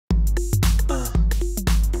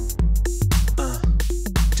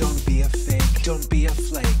Don't be a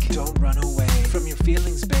flake. Don't run away from your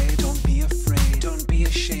feelings, babe. Don't be afraid. Don't be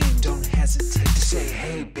ashamed. Don't hesitate to say,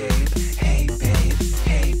 hey, babe. Hey, babe.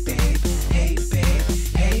 Hey, babe. Hey, babe.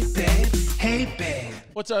 Hey, babe. Hey, babe.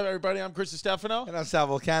 What's up, everybody? I'm Chris Distefano. And I'm Sal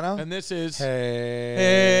Vulcano. And this is... Hey,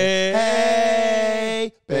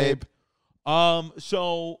 babe.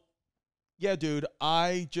 So, yeah, dude,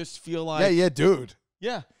 I just feel like... Yeah, dude.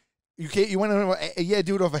 Yeah. You went on yeah,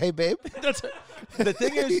 dude, over hey, babe? That's it. The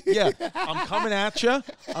thing is, yeah, I'm coming at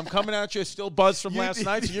you. Still buzzed from last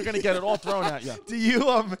night, so you're going to get it all thrown at you. Do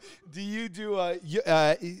you do,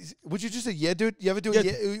 would you just say yeah, dude? You ever do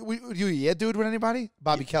would you yeah, dude with anybody?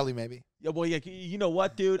 Bobby Kelly, maybe. Yeah, well, yeah, you know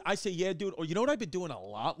what, dude? I say yeah, dude. Or you know what I've been doing a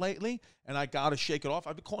lot lately, and I got to shake it off?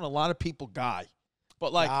 I've been calling a lot of people guy.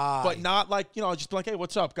 But, like, but not like, you know, just be like, hey,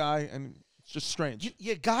 what's up, guy? And it's just strange.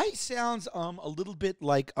 Yeah, guy sounds a little bit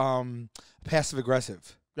like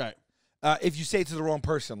passive-aggressive. Right. If you say it to the wrong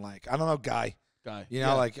person, like, I don't know, guy. You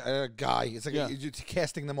know, like, guy. It's like you're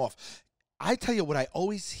casting them off. I tell you what I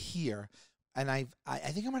always hear, and I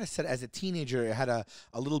think I might have said it as a teenager, it had a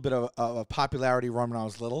little bit of a popularity run when I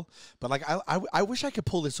was little. But, like, I wish I could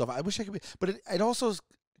pull this off. I wish I could be. But it also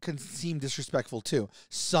can seem disrespectful, too.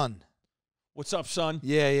 Son. What's up, son?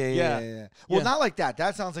 Yeah. Well, not like that.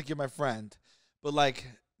 That sounds like you're my friend. But, like...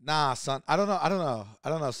 Nah, son. I don't know,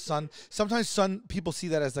 son. Sometimes son people see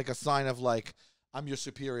that as like a sign of like I'm your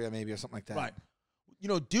superior, maybe, or something like that. Right. You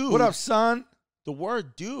know, dude. What up, son? The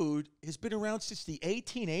word dude has been around since the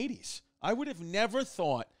 1880s. I would have never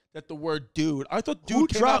thought that the word dude. I thought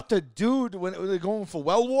dude. Who dropped a dude when they're going for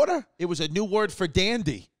well water? It was a new word for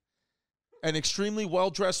dandy. An extremely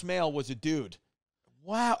well-dressed male was a dude.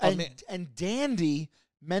 Wow. And dandy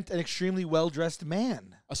meant an extremely well-dressed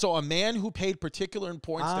man. So a man who paid particular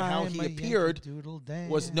importance to how he appeared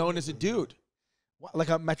was known as a dude. What, like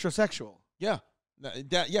a metrosexual? Yeah.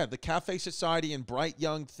 The cafe society and bright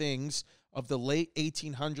young things of the late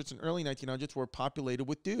 1800s and early 1900s were populated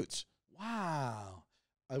with dudes. Wow.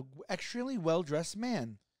 An extremely well-dressed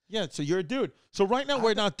man. Yeah, so you're a dude. So right now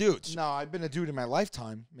we're not dudes. No, I've been a dude in my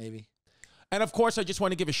lifetime, maybe. And, of course, I just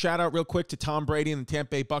want to give a shout-out real quick to Tom Brady and the Tampa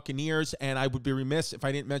Bay Buccaneers, and I would be remiss if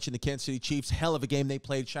I didn't mention the Kansas City Chiefs. Hell of a game they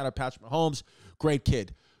played. Shout-out Patrick Mahomes. Great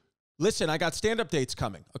kid. Listen, I got stand-up dates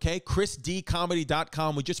coming, okay?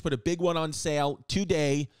 ChrisDComedy.com. We just put a big one on sale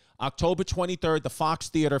today, October 23rd, the Fox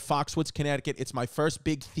Theater, Foxwoods, Connecticut. It's my first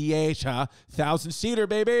big theater, 1,000-seater,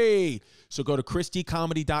 baby. So go to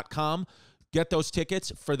ChrisDComedy.com. Get those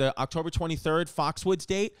tickets for the October 23rd Foxwoods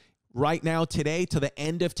date. Right now, today, to the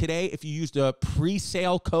end of today, if you use the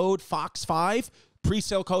pre-sale code FOX5,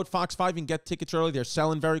 you can get tickets early. They're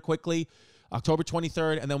selling very quickly. October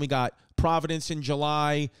 23rd, and then we got Providence in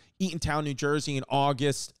July, Eatontown, New Jersey in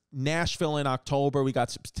August, Nashville in October. We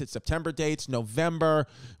got September dates, November.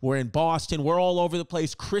 We're in Boston. We're all over the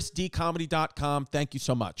place. ChrisDComedy.com. Thank you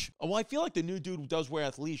so much. Oh, well, I feel like the new dude does wear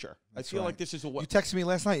athleisure. I feel like this is a... You texted me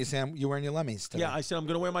last night. You said you're wearing your Lemmies today. Yeah, I said I'm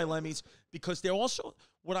going to wear my Lemmies because they're also...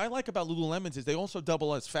 What I like about Lululemons is they also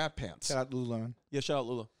double as fat pants. Shout out Lululemon. Yeah, shout out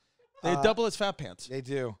Lulu. They double as fat pants. They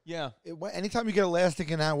do. Yeah. Anytime you get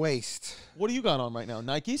elastic in that waist. What do you got on right now?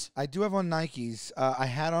 Nikes? I do have on Nikes. I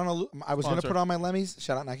had on I was going to put on my Lemmies.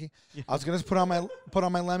 Shout out Nike. Yeah. I was going to put on my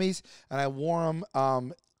Lemmies, and I wore them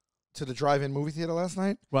to the drive-in movie theater last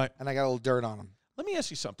night. Right. And I got a little dirt on them. Let me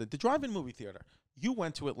ask you something. The drive-in movie theater. You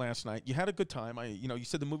went to it last night. You had a good time. You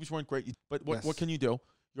said the movies weren't great, but what can you do?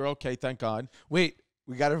 You're okay, thank God. Wait,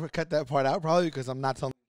 we got to cut that part out probably because I'm not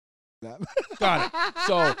telling that. Got it.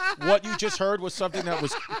 So what you just heard was something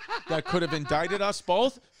that could have indicted us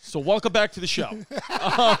both. So welcome back to the show.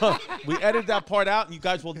 We edited that part out, and you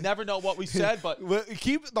guys will never know what we said. But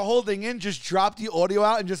keep the whole thing in. Just drop the audio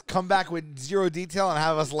out and just come back with zero detail and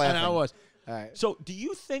have us laughing. And I was. All right. So do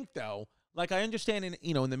you think though? Like I understand,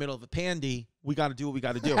 in the middle of a pandy, we got to do what we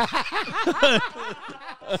got to do. Oh,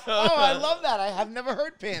 I love that. I have never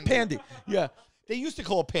heard pandy. Pandy, yeah. They used to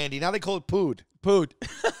call it pandy. Now they call it pood. Pood.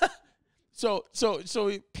 So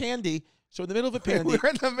pandy. So in the middle of a pandy. We're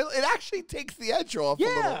in the middle. It actually takes the edge off.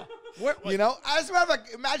 Yeah. A little. You know, as a matter of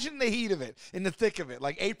fact, imagine the heat of it, in the thick of it,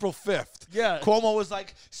 like April 5th. Yeah. Cuomo was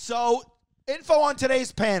like, so info on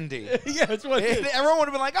today's pandy. Yeah, that's what it is. Everyone would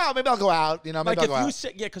have been like, oh, maybe I'll go out. You know, maybe I'll go out.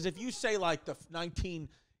 Because if you say like the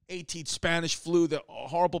 1918 Spanish flu, the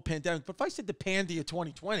horrible pandemic, but if I said the pandy of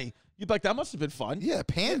 2020, you'd be like, that must have been fun. Yeah,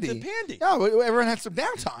 pandy. Yeah, the pandy. Yeah, everyone had some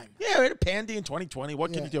downtime. Yeah, we had a pandy in 2020.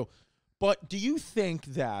 What can you do? But do you think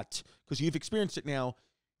that, because you've experienced it now,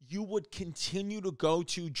 you would continue to go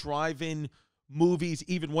to drive-in movies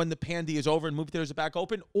even when the pandy is over and movie theaters are back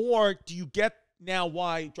open? Or do you get now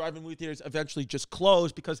why drive-in movie theaters eventually just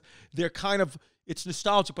close, because they're kind of, it's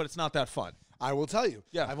nostalgic, but it's not that fun. I will tell you.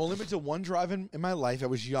 Yeah. I've only been to one drive-in in my life. I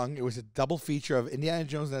was young. It was a double feature of Indiana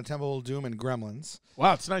Jones and the Temple of Doom and Gremlins.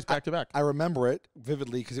 Wow, it's nice back-to-back. I remember it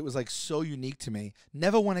vividly because it was like so unique to me.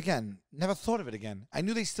 Never went again. Never thought of it again. I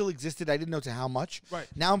knew they still existed. I didn't know to how much. Right.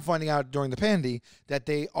 Now I'm finding out during the Pandy that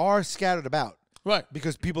they are scattered about. Right.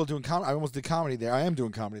 Because people are doing comedy. I almost did comedy there. I am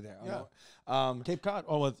doing comedy there. Yeah. Cape Cod?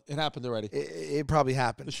 Oh, well, it happened already. It probably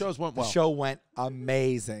happened. The shows went well. The show went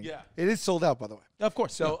amazing. Yeah. It is sold out, by the way. Of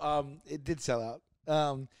course. So it did sell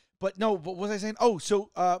out. But no, what was I saying? Oh, so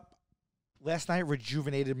last night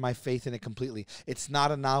rejuvenated my faith in it completely. It's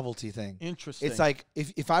not a novelty thing. Interesting. It's like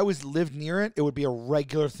if I lived near it, it would be a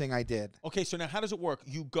regular thing I did. Okay, so now how does it work?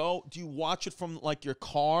 Do you watch it from like your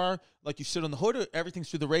car, like you sit on the hood, or everything's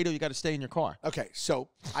through the radio, you got to stay in your car? Okay, so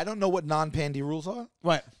I don't know what non-Pandy rules are.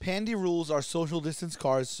 Right. Pandy rules are social distance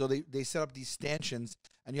cars, so they set up these stanchions,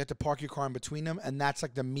 and you have to park your car in between them, and that's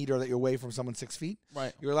like the meter that you're away from someone 6 feet.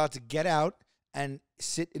 Right. You're allowed to get out and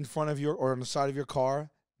sit in front of or on the side of your car,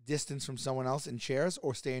 distance from someone else in chairs,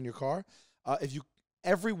 or stay in your car. If you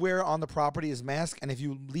everywhere on the property is masked, and if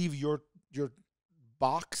you leave your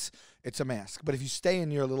box, it's a mask. But if you stay in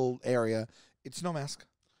your little area, it's no mask.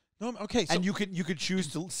 No, okay. So and you could choose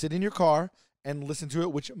to sit in your car and listen to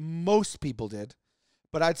it, which most people did.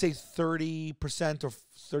 But I'd say 30% or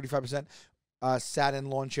 35%. Sat in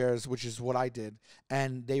lawn chairs, which is what I did,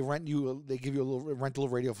 and they give you a little rental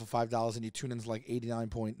radio for $5, and you tune into like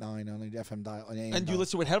 89.9 on the FM dial. And you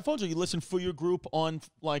listen with headphones, or you listen for your group on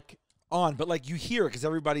like but like you hear it because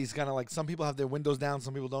everybody's kind of like, some people have their windows down,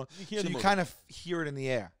 some people don't. So you kind of hear it in the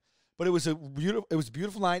air. But it was a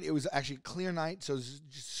beautiful night. It was actually a clear night, so it was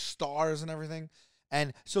just stars and everything.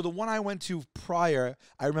 And so the one I went to prior,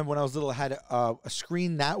 I remember when I was little, I had a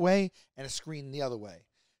screen that way and a screen the other way.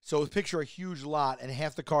 So picture a huge lot, and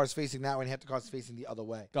half the cars facing that way, and half the cars facing the other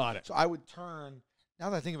way. Got it. So I would turn. Now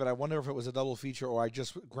that I think of it, I wonder if it was a double feature or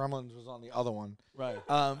Gremlins was on the other one. Right.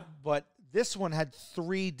 But this one had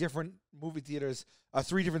 3 different movie theaters,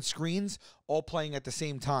 3 different screens, all playing at the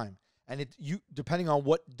same time. And depending on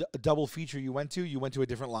what double feature you went to a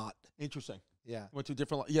different lot. Interesting. Yeah. Went to a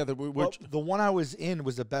different. Yeah. The one I was in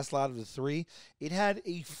was the best lot of the 3. It had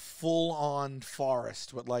a full-on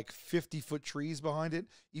forest with like 50-foot trees behind it,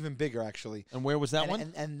 even bigger actually. And where was that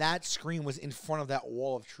one? And that screen was in front of that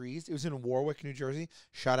wall of trees. It was in Warwick, New Jersey.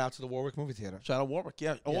 Shout out to the Warwick movie theater. Shout out Warwick.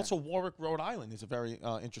 Yeah. Also, Warwick, Rhode Island is a very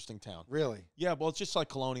interesting town. Really? Yeah. Well, it's just like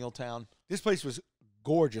colonial town. This place was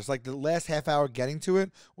gorgeous. Like the last half hour getting to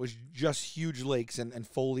it was just huge lakes and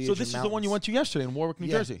foliage. So this is the one you went to yesterday in Warwick, New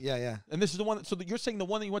Jersey. Yeah. And this is the one. So you're saying the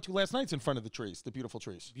one that you went to last night's in front of the trees, the beautiful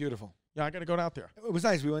trees. Beautiful. Yeah, I got to go out there. It was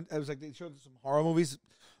nice. We went. It was like they showed some horror movies.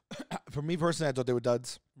 For me personally, I thought they were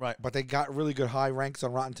duds. Right. But they got really good high ranks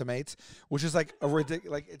on Rotten Tomatoes, which is like a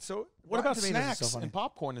ridiculous. Like it's so. What Rotten about Tomatoes snacks and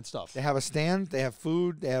popcorn and stuff? They have a stand. They have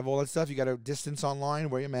food. They have all that stuff. You got to distance online,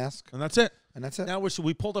 wear your mask, and that's it. And that's it. Now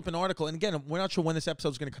we pulled up an article, and again, we're not sure when this episode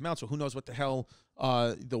is going to come out, so who knows what the hell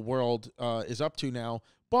the world is up to now.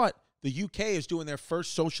 But the UK is doing their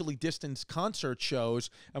first socially distanced concert shows,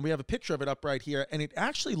 and we have a picture of it up right here, and it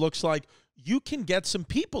actually looks like you can get some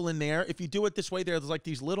people in there if you do it this way. There's like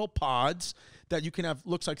these little pods that you can have,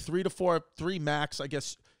 looks like 3 max, I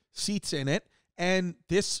guess, seats in it, and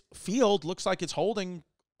this field looks like it's holding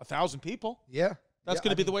 1,000 people. Yeah. That's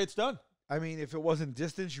going to be the way it's done. I mean, if it wasn't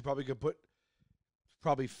distance, you probably could put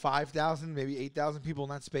 5,000, maybe 8,000 people in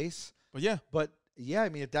that space. But yeah. But yeah, I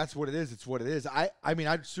mean, if that's what it is, it's what it is. I mean,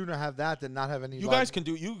 I'd sooner have that than not have any. You guys can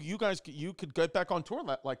do you could get back on tour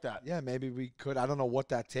like that. Yeah, maybe we could. I don't know what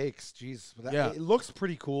that takes. Jeez, but yeah, it looks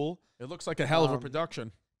pretty cool. It looks like a hell of a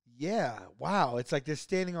production. Yeah, wow. It's like they're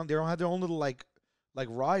standing on. They don't have their own little like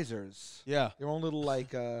risers. Yeah, their own little like.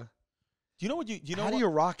 Do you know what you know? How do you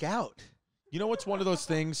rock out? You know what's one of those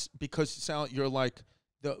things, because Sal, you're like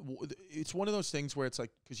it's one of those things where it's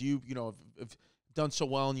like, because you know have done so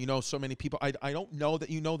well and you know so many people. I don't know that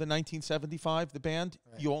you know the 1975, the band.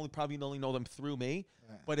 Right. You probably only know them through me.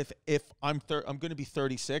 Right. But if I'm going to be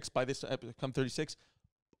 36 by this episode, I'm 36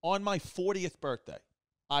 on my 40th birthday.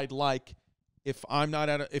 I'd like, if I'm not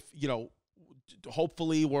at if you know,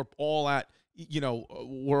 hopefully we're all at, you know,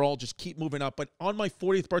 we're all just keep moving up. But on my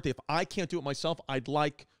 40th birthday, if I can't do it myself, I'd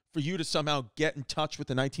like for you to somehow get in touch with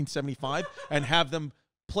the 1975 and have them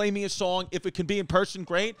play me a song. If it can be in person,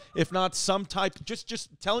 great. If not, some type, just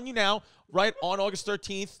telling you now, right on August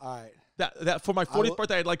 13th. All right. That for my 40th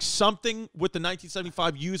birthday, I'd like something with the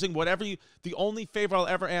 1975 using whatever you. The only favor I'll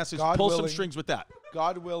ever ask is pull some strings with that.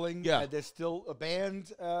 God willing, yeah. There's still a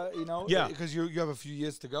band, you know, yeah, because you have a few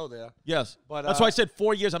years to go there. Yes, but that's why I said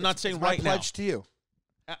 4 years. I'm not saying right now. My pledge to you.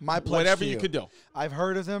 My pledge whatever to you. You could do. I've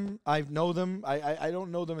heard of them. I know them. I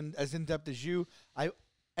don't know them as in depth as you.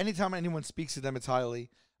 Anytime anyone speaks to them, it's highly.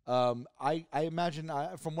 I imagine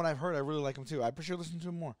from what I've heard, I really like them too. I appreciate listening to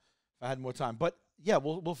them more if I had more time. But yeah,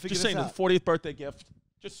 we'll figure this out. Just saying, the 40th birthday gift.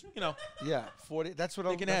 Just, you know. Yeah, 40. That's what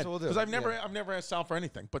I'll do. Because I've never asked Sal for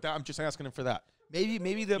anything, but I'm just asking him for that.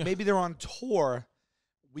 Maybe they're on tour.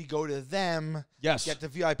 We go to them. Yes. Get the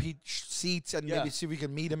VIP seats and maybe see if we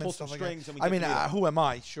can meet them and stuff like that. I mean, who am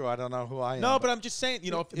I? Sure, I don't know who I am. No, but I'm just saying,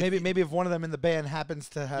 you know, maybe if one of them in the band happens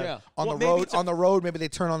to have on the road, maybe they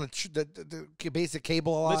turn on the basic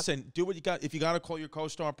cable a lot. Listen, do what you got. If you got to call your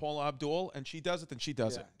co-star Paula Abdul and she does it, then she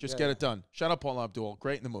does it. Just get it done. Shout out Paula Abdul.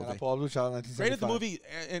 Great in the movie. Paula Abdul, shout out 1975. Great at the movie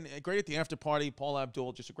and great at the after party. Paula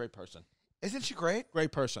Abdul, just a great person. Isn't she great?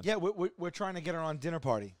 Great person. Yeah, we're trying to get her on dinner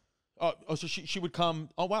party. Oh, so she would come.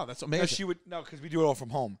 Oh, wow, that's amazing. No, because we do it all from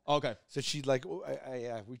home. Okay. So she'd like,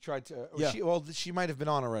 we tried to. Yeah. She might have been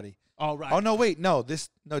on already. Oh, right. Oh no, wait, no,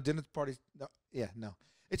 dinner parties. No.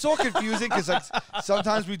 It's all confusing because like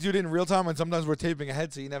sometimes we do it in real time and sometimes we're taping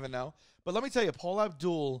ahead, so you never know. But let me tell you, Paula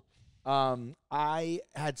Abdul. I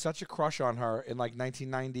had such a crush on her in like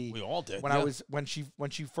 1990. We all did. When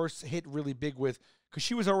she first hit really big because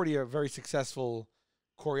she was already a very successful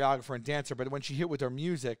choreographer and dancer, but when she hit with her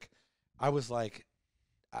music. I was like,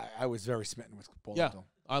 I was very smitten with Paula Abdul.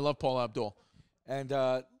 I love Paula Abdul. And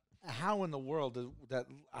how in the world that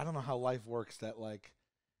I don't know how life works that like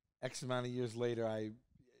X amount of years later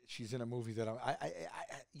she's in a movie that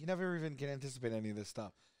you never even can anticipate any of this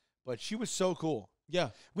stuff. But she was so cool. Yeah,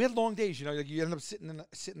 we had long days. You know, like you end up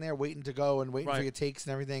sitting there waiting to go and waiting for your takes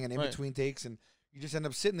and everything, and in between takes, and you just end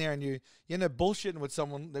up sitting there and you end up bullshitting with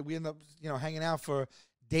someone that we end up hanging out for.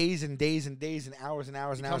 Days and days and days and hours and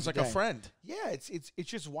hours and hours. Becomes like a friend. Yeah, it's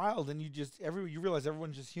just wild, and you realize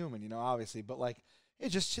everyone's just human, obviously. But like,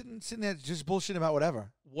 it's just sitting there, just bullshitting about whatever.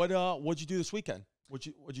 What'd you do this weekend? What'd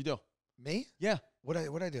you do? Me? Yeah.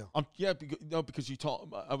 What'd I do? Because you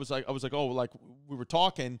told. I was like, oh, like we were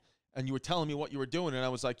talking, and you were telling me what you were doing, and I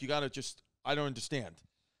was like, you gotta I don't understand.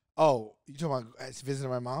 Oh, you talking about visiting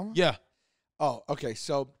my mom? Yeah. Oh, okay.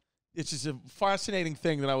 So it's just a fascinating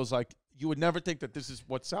thing that I was like. You would never think that this is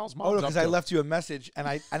what Sal's mom. Oh, no, because I left you a message, and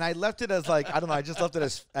I left it as like I don't know. I just left it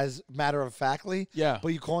as matter of factly. Yeah. But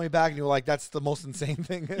you call me back, and you're like, "That's the most insane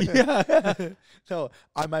thing." Yeah. So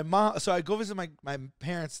my mom. So I go visit my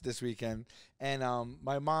parents this weekend, and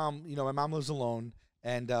my mom. My mom lives alone,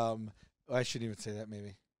 and I shouldn't even say that.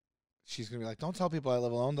 Maybe she's gonna be like, "Don't tell people I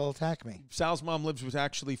live alone; they'll attack me." Sal's mom lives with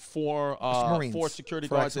actually four security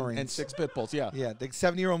guards and 6 pit bulls. Yeah, yeah. The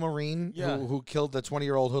 70-year-old Marine who killed the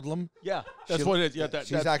 20-year-old hoodlum. Yeah, that's what it is. Yeah,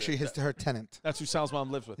 she's actually her tenant. That's who Sal's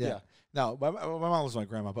mom lives with. Yeah. No, my mom lives with my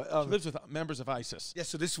grandma, but she lives with members of ISIS. Yeah.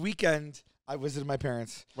 So this weekend I visited my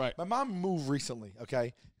parents. Right. My mom moved recently.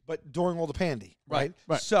 Okay, but during all the Pandy. Right.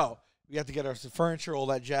 So we had to get her some furniture, all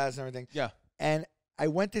that jazz, and everything. Yeah. And I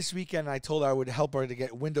went this weekend and I told her I would help her to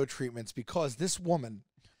get window treatments because this woman,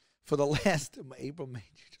 for the last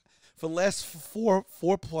for the last 4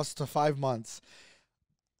 plus to 5 months,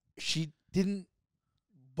 she didn't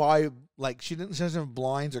buy she doesn't have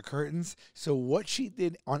blinds or curtains. So what she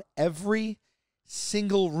did on every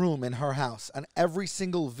single room in her house, on every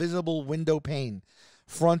single visible window pane,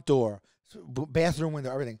 front door, bathroom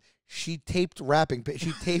window, everything. She taped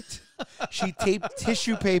she taped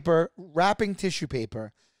tissue paper, wrapping tissue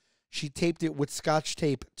paper. She taped it with Scotch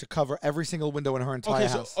tape to cover every single window in her entire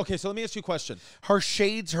house. So let me ask you a question. Her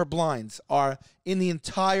shades, her blinds are in the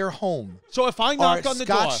entire home. So if I knocked on the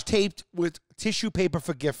door, Scotch taped with tissue paper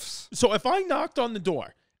for gifts. So if I knocked on the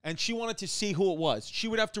door and she wanted to see who it was, she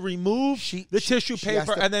would have to remove the tissue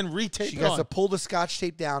paper and then retape it on. She has to pull the Scotch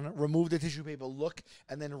tape down, remove the tissue paper, look,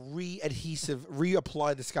 and then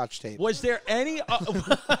reapply the Scotch tape. Was there any...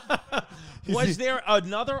 was there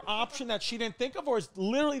another option that she didn't think of, or is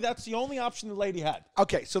literally that's the only option the lady had?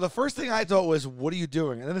 Okay, so the first thing I thought was, what are you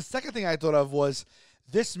doing? And then the second thing I thought of was,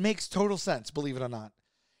 this makes total sense, believe it or not.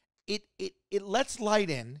 It lets light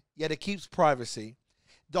in, yet it keeps privacy.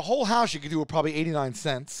 The whole house you could do with probably 89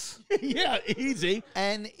 cents. Yeah, easy.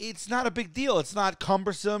 And it's not a big deal. It's not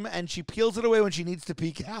cumbersome. And she peels it away when she needs to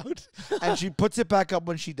peek out. And she puts it back up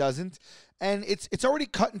when she doesn't. And it's already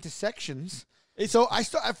cut into sections. So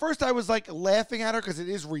at first I was like laughing at her because it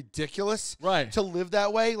is ridiculous to live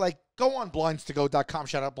that way. Like, go on blindstogo.com.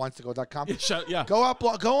 Shout out blindstogo.com. Yeah. Go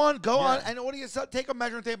on. And what do you say? Take a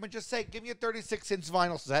measuring tape and just say, give me a 36-inch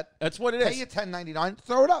vinyl set. That's what it is. Pay you $10.99.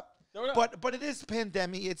 Throw it up. But it is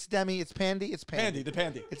pandemic. It's Demi. It's Pandy. It's Pandy. The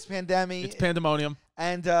Pandy. It's pandemic. It's pandemonium.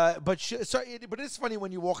 And but it's funny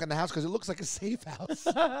when you walk in the house because it looks like a safe house.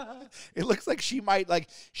 It looks like she might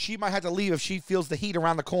have to leave if she feels the heat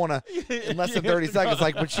around the corner in less than 30 seconds.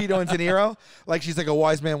 Like Pacino and De Niro. Like she's like, a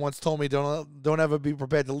wise man once told me, don't ever be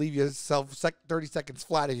prepared to leave yourself 30 seconds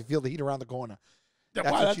flat if you feel the heat around the corner.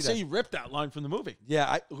 That's how you ripped that line from the movie.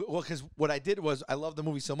 Yeah, because what I did was I love the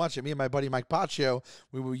movie so much. And me and my buddy Mike Paccio,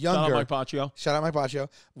 we were younger. Shout out Mike Paccio. Shout out Mike Paccio.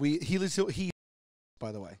 He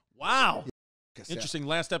by the way. Wow. Interesting.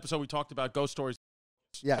 Last episode we talked about ghost stories.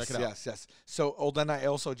 Yes. So then I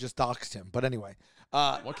also just doxed him. But anyway.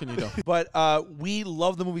 What can you do? But we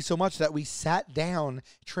love the movie so much that we sat down,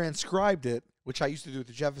 transcribed it, which I used to do with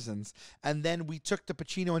the Jeffersons, and then we took the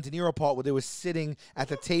Pacino and De Niro part where they were sitting at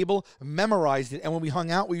the table, memorized it, and when we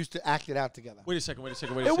hung out, we used to act it out together. Wait a second.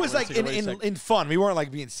 It was like in fun. We weren't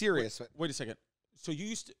like being serious. Wait a second. So you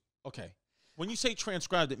used to, okay. When you say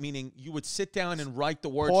transcribed it, meaning you would sit down and write the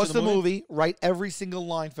words. Pause to the movie, write every single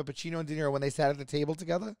line for Pacino and De Niro when they sat at the table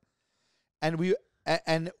together, and we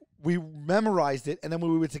memorized it, and then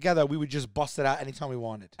when we were together, we would just bust it out anytime we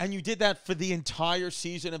wanted. And you did that for the entire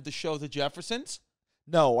season of the show, The Jeffersons?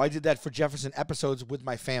 No, I did that for Jefferson episodes with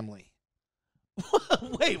my family.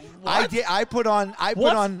 Wait, what? I put on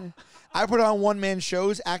one-man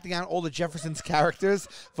shows acting out all the Jeffersons characters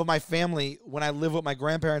for my family when I live with my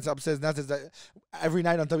grandparents upstairs and downstairs. Every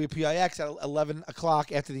night on WPIX at 11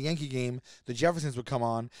 o'clock after the Yankee game, the Jeffersons would come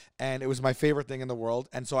on, and it was my favorite thing in the world.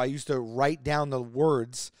 And so I used to write down the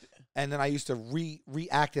words, and then I used to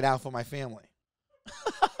react it out for my family.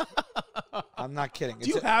 I'm not kidding. Do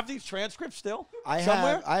you have these transcripts still? I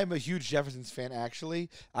am a huge Jeffersons fan, actually.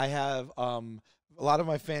 I have a lot of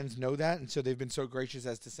my fans know that, and so they've been so gracious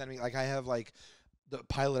as to send me. Like, I have like the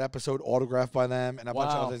pilot episode autographed by them, and a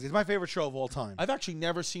bunch of other things. It's my favorite show of all time. I've actually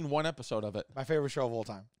never seen one episode of it. My favorite show of all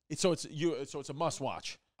time. So it's a must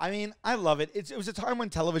watch. I mean, I love it. It was a time when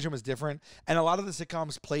television was different, and a lot of the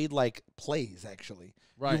sitcoms played like plays, actually.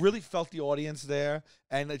 Right. You really felt the audience there,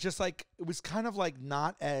 and it was kind of like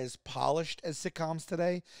not as polished as sitcoms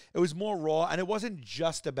today. It was more raw, and it wasn't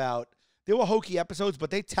just about. There were hokey episodes,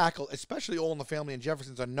 but they tackled, especially All in the Family and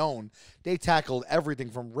Jeffersons are known, they tackled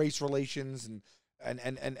everything from race relations and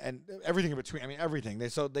everything in between. I mean, everything. They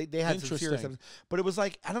had some serious, but it was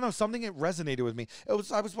like, I don't know, something that resonated with me. I would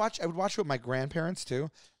watch it with my grandparents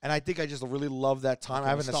too, and I think I just really love that time. I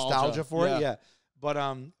have a nostalgia for it. Yeah. But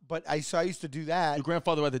I used to do that. Your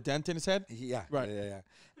grandfather had a dent in his head? Yeah. Right. Yeah.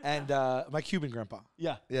 And my Cuban grandpa.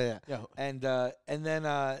 Yeah. And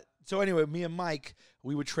then so anyway, me and Mike,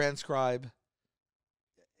 we would transcribe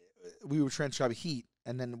heat,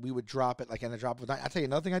 and then we would drop it like in a drop of a night. I'll tell you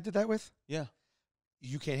another thing I did that with. Yeah.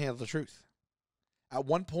 You Can't Handle the Truth. At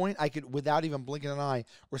one point, I could, without even blinking an eye,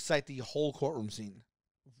 recite the whole courtroom scene.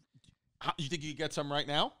 You think you could get some right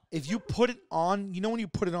now? If you put it on, when you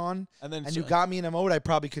put it on, and you got me in a mode, I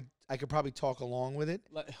could probably talk along with it.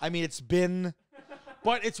 I mean, it's been,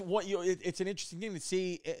 but it's an interesting thing to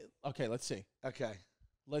see. Okay, let's see. Okay,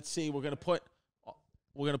 let's see. We're gonna put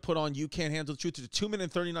on You Can't Handle the Truth. It's a 2-minute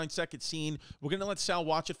and 39-second scene. We're gonna let Sal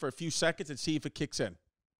watch it for a few seconds and see if it kicks in.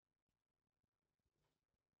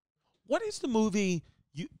 What is the movie?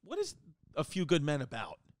 What is A Few Good Men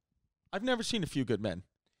about? I've never seen A Few Good Men.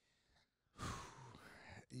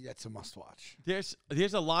 That's a must watch. There's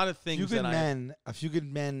a lot of things. A Few Good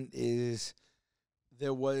Men is,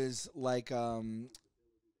 there was like here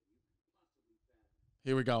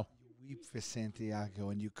we go. You weep for Santiago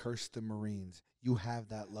and you curse the Marines. You have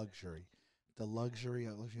that luxury. The luxury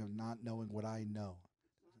of not knowing what I know.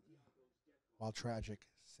 While tragic,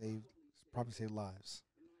 probably saved lives.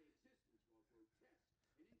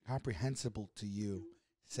 Comprehensible to you.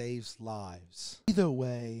 Saves lives. Either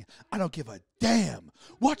way, I don't give a damn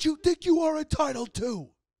what you think you are entitled to.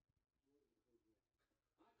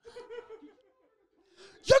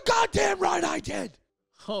 You're goddamn right I did.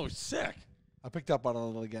 Oh, sick. I picked up on it a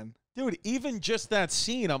little again. Dude, even just that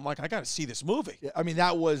scene, I'm like, I got to see this movie. Yeah, I mean,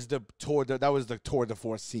 that was the tour de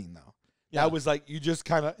force scene, though. Yeah. That was like, you just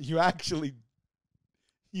kind of, you actually,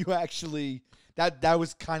 that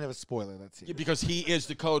was kind of a spoiler, that scene. Yeah, because he is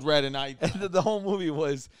the Code Red, and the whole movie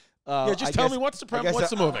was Yeah, just tell me what's the premise.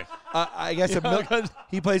 What's the movie? I guess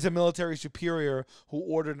he plays a military superior who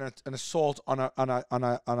ordered an assault on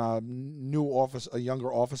a new officer, a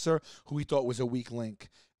younger officer who he thought was a weak link,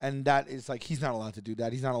 and that is like he's not allowed to do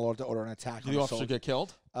that. He's not allowed to order an attack. Did the officer get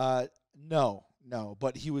killed? No,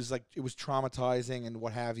 but he was like it was traumatizing and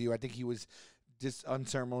what have you. I think he was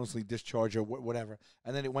unceremoniously discharged or whatever,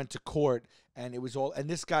 and then it went to court, and it was all. And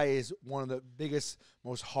this guy is one of the biggest,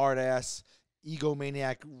 most hard ass,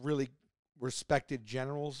 egomaniac, really respected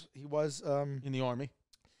generals he was in the Army.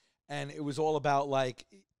 And it was all about like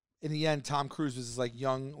in the end Tom Cruise was this like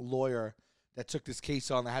young lawyer that took this case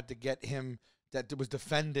on that had to get him that was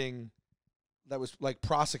defending, that was like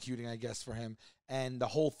prosecuting I guess for him, and the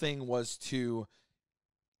whole thing was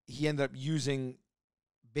he ended up using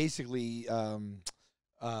basically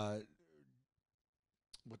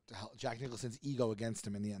what the hell, Jack Nicholson's ego against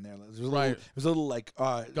him in the end. There, it was a little, right. It was a little like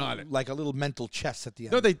got it, like a little mental chess at the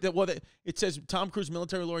end. No, it says Tom Cruise,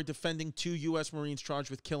 military lawyer, defending 2 U.S. Marines charged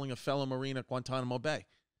with killing a fellow Marine at Guantanamo Bay.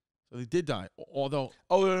 So they did die, although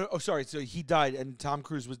sorry, so he died, and Tom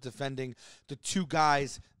Cruise was defending the 2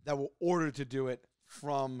 guys that were ordered to do it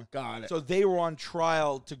from. Got it. So they were on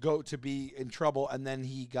trial to be in trouble, and then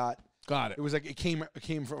he got. Got it. It was like it came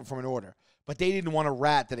from an order, but they didn't want to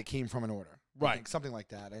rat that it came from an order. Right. Something like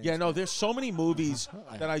that. Yeah, no, there's so many movies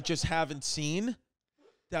that I just haven't seen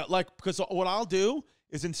that, like, because what I'll do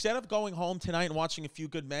is instead of going home tonight and watching A Few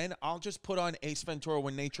Good Men, I'll just put on Ace Ventura: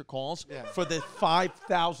 When Nature Calls for the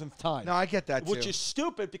 5,000th time. No, I get that too. Which is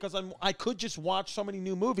stupid because I could just watch so many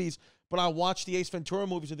new movies, but I watch the Ace Ventura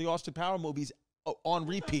movies or the Austin Powers movies on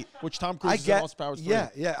repeat, which Tom Cruise is in Austin Powers 3.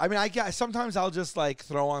 Yeah. I mean, I get. Sometimes I'll just like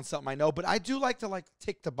throw on something I know, but I do like to like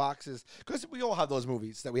tick the boxes because we all have those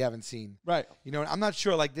movies that we haven't seen. Right. You know, I'm not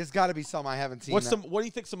sure. Like, there's got to be some I haven't seen. What do you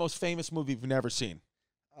think's the most famous movie you've never seen?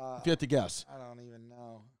 If you had to guess, I don't even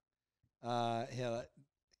know. Here,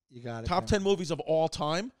 you got it. Top 10 movies of all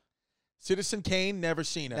time. Citizen Kane, never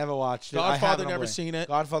seen it. Never watched it. Godfather, never seen it.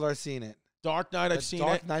 Godfather, I've seen it. Dark Knight, I've seen it.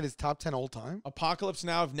 Dark Knight is top 10 all time. Apocalypse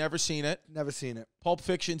Now, I've never seen it. Never seen it. Pulp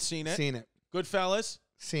Fiction, seen it. Seen it. Goodfellas,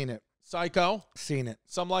 seen it. Psycho, seen it.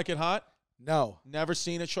 Some Like It Hot, no. Never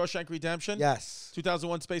seen it. Shawshank Redemption, yes.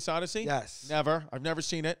 2001: Space Odyssey, yes. Never. I've never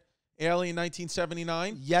seen it. Alien,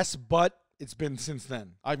 1979, yes, but it's been since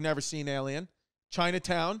then. I've never seen Alien.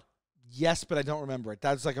 Chinatown, yes, but I don't remember it.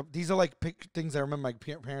 That's like these are like things I remember my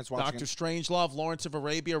parents watching. Doctor Strangelove, Lawrence of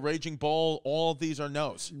Arabia, Raging Bull. All of these are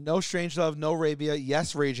no's. No Strangelove, no Arabia.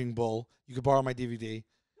 Yes, Raging Bull. You could borrow my DVD.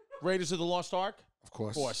 Raiders of the Lost Ark, of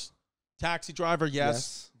course. Of course. Taxi Driver,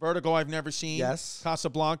 yes. Vertigo, I've never seen. Yes.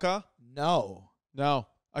 Casablanca, no.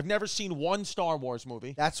 I've never seen one Star Wars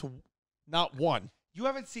movie. That's not one. You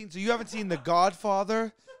haven't seen. So you haven't seen The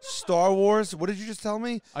Godfather, Star Wars. What did you just tell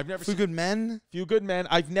me? I've never seen Few Good Men. Few Good Men.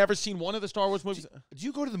 I've never seen one of the Star Wars movies. Do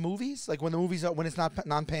you go to the movies like when the movies are, when it's not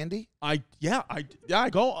non-pandy? I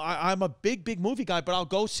go. I'm a big movie guy, but I'll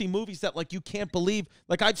go see movies that like you can't believe.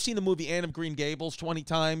 Like I've seen the movie Anne of Green Gables 20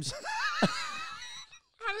 times. I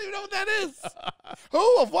don't even know what that is.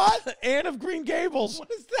 Who of what? Anne of Green Gables. What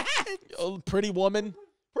is that? Pretty Woman.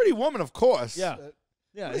 Pretty Woman, of course. Yeah.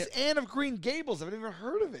 Yeah, what is Anne of Green Gables? I've never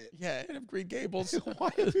heard of it. Yeah, Anne of Green Gables. Why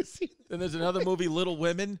have you seen that? Then there's another movie, Little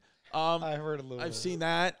Women. I heard a little. I've seen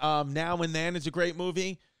that. Now and Then is a great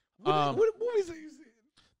movie. What movies are you seeing?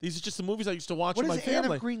 These are just the movies I used to watch with my family.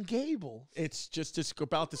 Anne of Green Gables? It's just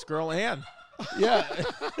about this girl, Anne. Yeah.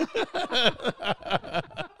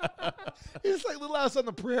 It's like Little House on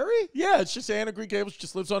the Prairie? Yeah, it's just Anne of Green Gables. She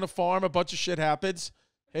just lives on a farm. A bunch of shit happens.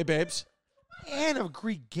 Hey, babes. Anne of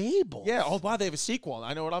Green Gables? Yeah. Oh, wow, they have a sequel.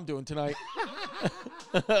 I know what I'm doing tonight.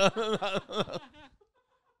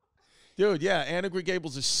 Dude, yeah, Anne of Green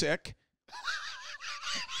Gables is sick.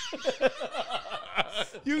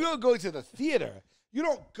 You don't go to the theater. You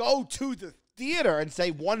don't go to the theater and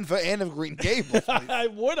say one for Anne of Green Gables. I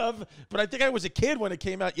would have, but I think I was a kid when it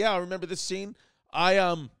came out. Yeah, I remember this scene. I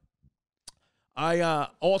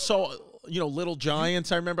also, Little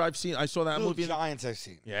Giants. I saw that movie. Little Giants I've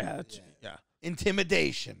seen. Yeah.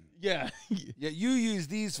 Intimidation. Yeah. Yeah, you use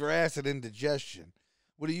these for acid indigestion.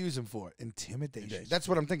 What do you use them for? Intimidation. That's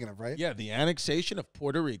what I'm thinking of, right? Yeah, the annexation of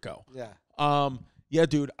Puerto Rico. Yeah. Yeah,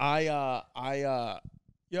 dude. I'm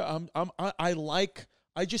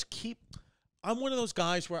one of those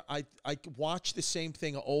guys where I watch the same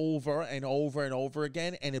thing over and over and over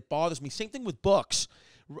again, and it bothers me. Same thing with books.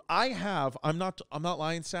 I'm not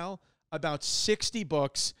lying, Sal, about 60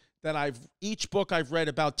 books that each book I've read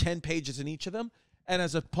about 10 pages in each of them. And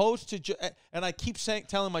as opposed to, and I keep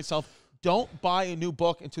telling myself, don't buy a new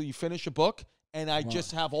book until you finish a book. And I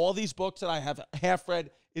just have all these books that I have half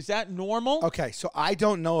read, Is that normal? Okay, so I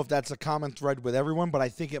don't know if that's a common thread with everyone, but I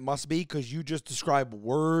think it must be because you just describe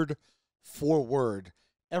word for word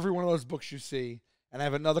every one of those books you see, and I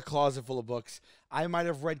have another closet full of books. I might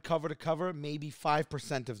have read cover to cover maybe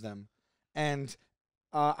 5% of them, and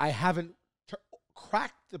I haven't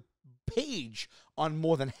cracked the page on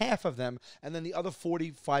more than half of them, and then the other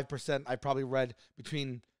 45% I probably read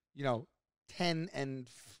between 10 and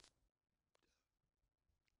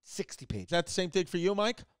 60 pages. Is that the same thing for you,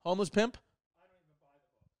 Mike? Homeless Pimp? I don't even buy the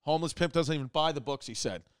book. Homeless Pimp doesn't even buy the books, he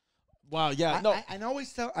said. Wow, yeah. I always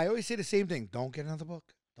say the same thing. Don't get another book.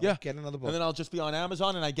 Don't get another book. And then I'll just be on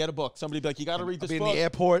Amazon and I get a book. Somebody be like, you got to read this book. I'll be in the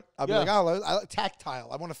airport. I'll be like, oh,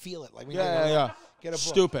 tactile. I want to feel it. Like, yeah. Get a book.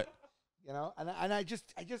 Stupid. And I just,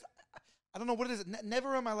 I don't know what it is.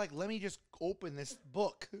 Never am I like, let me just open this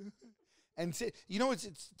book. And say,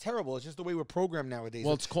 it's terrible. It's just the way we're programmed nowadays.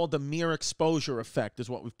 Well, it's called the mere exposure effect is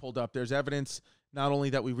what we've pulled up. There's evidence not only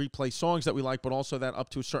that we replay songs that we like, but also that up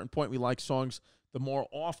to a certain point we like songs the more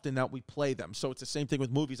often that we play them. So it's the same thing with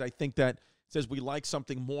movies. I think that says we like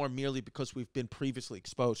something more merely because we've been previously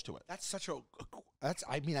exposed to it.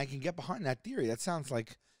 I can get behind that theory. That sounds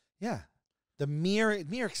like, the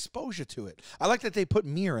mere exposure to it. I like that they put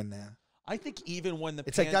mere in there. I think even when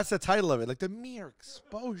it's like that's the title of it, like the mere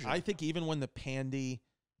exposure. I think even when the Pandy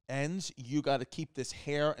ends, you got to keep this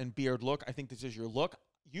hair and beard look. I think this is your look.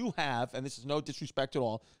 You have, and this is no disrespect at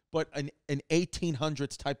all, but an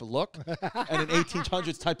 1800s type of look and an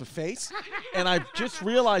 1800s type of face. And I've just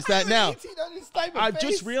realized that now.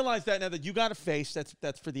 Just realized that now that you got a face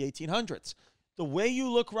that's for the 1800s. The way you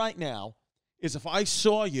look right now is if I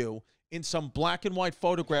saw you in some black and white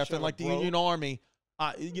photograph in like the Union Army.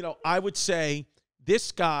 I would say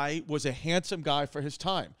this guy was a handsome guy for his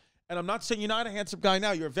time. And I'm not saying you're not a handsome guy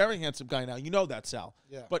now. You're a very handsome guy now. You know that, Sal.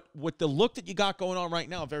 Yeah. But with the look that you got going on right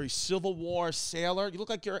now, very Civil War sailor. You look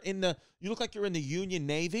like you're in the Union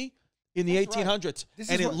Navy in the 1800s. Right.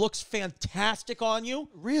 And it looks fantastic on you.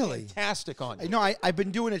 Really? Fantastic on you. No, I've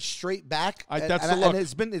been doing it straight back. That's the look. And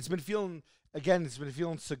it's been feeling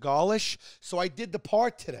Seagal-ish. So I did the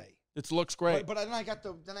part today. It looks great. But then I got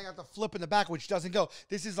the flip in the back, which doesn't go.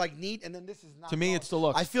 This is like neat, and then this is not. To me, it's the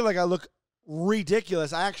look. I feel like I look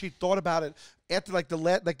ridiculous. I actually thought about it after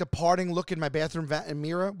the parting look in my bathroom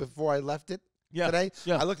mirror before I left it today.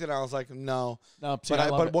 Yeah. I looked at it and I was like, no. See,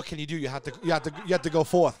 but what can you do? You have to go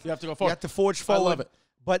forth. You have to go forth. You have to forge forward. I love it.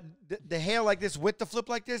 But the hair like this with the flip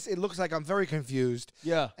like this, it looks like I'm very confused.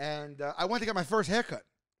 Yeah. And I went to get my first haircut.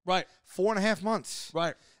 Right. 4.5 months.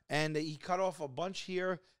 Right. And he cut off a bunch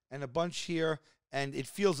here and a bunch here, and it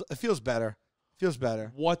feels better. Feels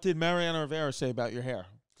better. What did Mariano Rivera say about your hair?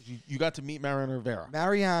 You got to meet Mariano Rivera.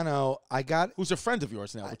 Who's a friend of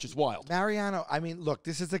yours now, which is wild. Mariano, I mean, look,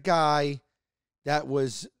 this is a guy that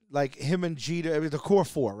was like him and Jeter, the core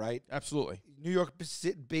four, right? Absolutely. New York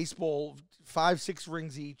baseball, 5-6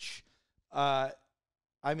 rings each. A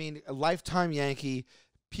lifetime Yankee.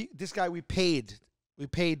 This guy we paid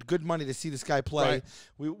good money to see this guy play.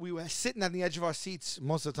 Right. We were sitting on the edge of our seats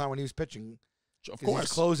most of the time when he was pitching. Of course. He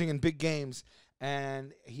was closing in big games.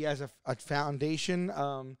 And he has a foundation,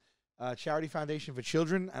 a charity foundation for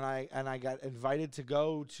children. And I got invited to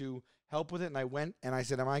go to help with it. And I went and I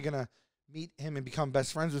said, am I going to meet him and become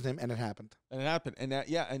best friends with him? And it happened.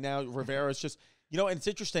 And now Rivera's just, and it's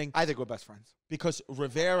interesting. I think we're best friends. Because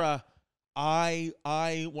Rivera, I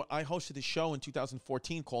hosted this show in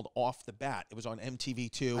 2014 called Off the Bat. It was on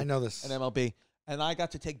MTV2. I know this. And MLB. And I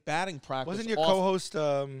got to take batting practice. Wasn't your co-host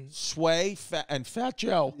Sway and Fat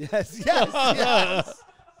Joe? Yes.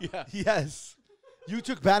 Yes. You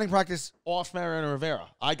took batting practice off Mariano Rivera.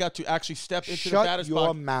 I got to actually step into the batter's box. Shut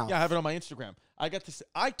your mouth. Yeah, I have it on my Instagram. I got to.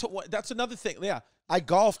 That's another thing. Yeah, I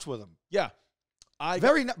golfed with him. Yeah,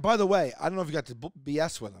 By the way, I don't know if you got to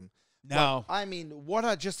BS with him. No, I mean,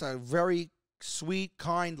 just a very sweet,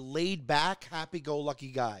 kind, laid back,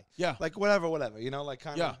 happy-go-lucky guy. Yeah, like whatever, like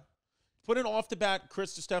kind of. Yeah. Put it off the bat,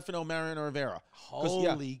 Chris Distefano, Mariano Rivera.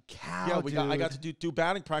 Holy cow! Yeah, I got to do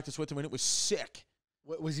batting practice with him, and it was sick.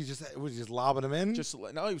 Was he just lobbing him in?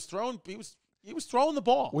 No, he was throwing. He was throwing the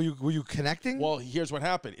ball. Were you connecting? Well, here's what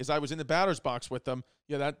happened: is I was in the batter's box with them.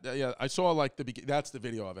 Yeah, I saw like that's the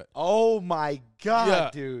video of it. Oh my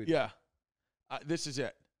god, dude! Yeah, this is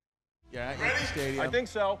it. Yeah, ready? Stadium. I think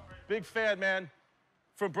so. Big fan, man.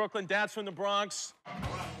 From Brooklyn, dad's from the Bronx.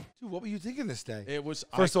 Dude, what were you thinking this day? It was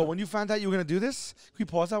first of all, when you found out you were going to do this, can we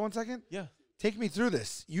pause that 1 second? Yeah. Take me through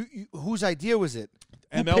this. You whose idea was it?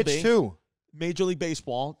 Who MLB, pitched to? Major League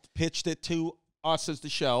Baseball pitched it to us as the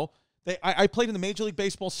show. I played in the Major League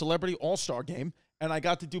Baseball Celebrity All-Star Game, and I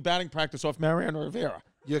got to do batting practice off Mariano Rivera.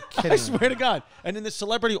 You're kidding. I swear to God. And then the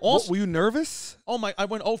celebrity also. Were you nervous? Oh my! I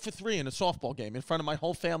went 0 for 3 in a softball game in front of my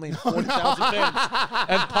whole family and 40,000 fans,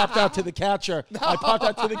 and popped out to the catcher. No. I popped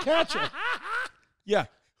out to the catcher. Yeah.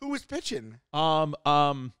 Who was pitching?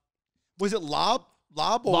 Was it Lob?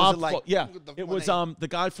 Or was it like? Yeah. It was the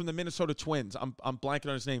guy from the Minnesota Twins. I'm blanking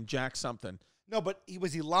on his name. Jack something. No, but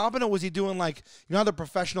was he lobbing or was he doing like how the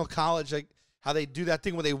professional college like how they do that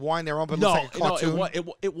thing where they wind their arm? It looks like a cartoon? No,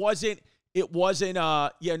 it wasn't. It wasn't.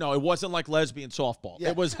 It wasn't like lesbian softball.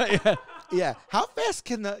 Yeah. It was. Yeah. How fast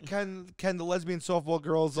can the lesbian softball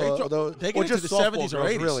girls? They get into the 70s or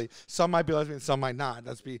 80s. Really, some might be lesbian, some might not.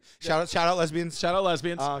 Shout out lesbians. Shout out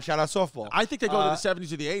lesbians. Shout out softball. I think they go to the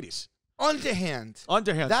 70s or the 80s. Underhand.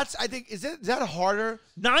 That's I think is that harder?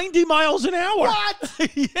 90 miles an hour. What?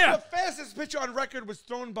 Yeah. The fastest pitcher on record was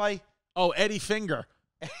thrown by Eddie Finger.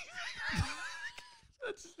 That's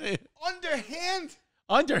it.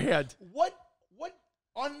 Underhand. What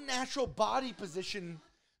unnatural body position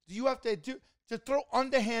do you have to do to throw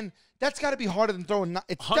underhand? That's got to be harder than throwing.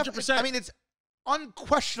 It's 100%. I mean, it's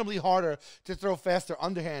unquestionably harder to throw faster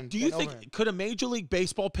underhand. Do you think could a Major League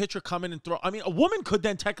Baseball pitcher come in and throw? I mean, a woman could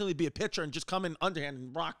then technically be a pitcher and just come in underhand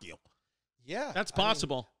and rock you. Yeah, that's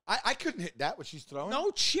possible. I couldn't hit that what she's throwing.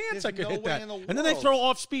 No chance I could hit that. And then they throw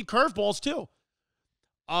off-speed curveballs too.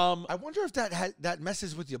 I wonder if that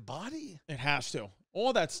messes with your body. It has to.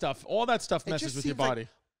 All that stuff messes with your body.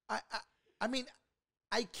 Like, I mean,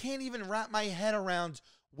 I can't even wrap my head around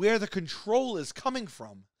where the control is coming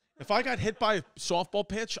from. If I got hit by a softball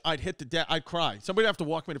pitch, I'd hit the deck. I'd cry. Somebody would have to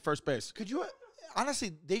walk me to first base. Could you?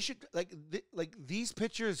 Honestly, they should like these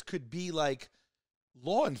pitchers could be like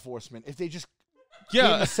law enforcement if they just gave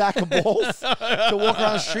them a sack of balls to walk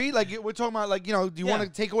around the street. Like we're talking about, like do you want to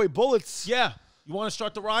take away bullets? Yeah. You want to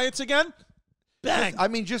start the riots again? Bang! I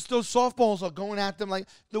mean, just those softballs are going at them like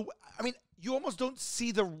you almost don't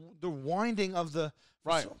see the winding of the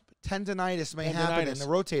right. Tendonitis may happen in the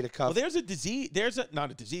rotator cuff. Well, there's a disease.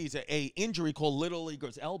 Not a disease. A injury called little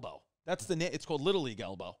leaguer's elbow. That's it's called little league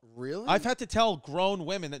elbow. Really? I've had to tell grown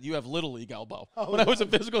women that you have little league elbow when I was a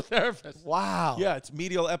physical therapist. Wow. Yeah, it's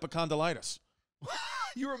medial epicondylitis.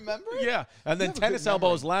 You remember? Yeah, and then tennis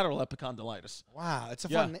elbow is lateral epicondylitis. Wow, it's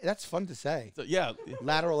that's fun to say. So, yeah,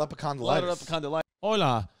 lateral epicondylitis. Lateral epicondylitis.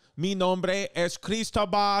 Hola, mi nombre es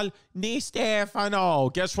Cristobal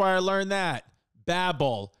Distefano. Guess where I learned that?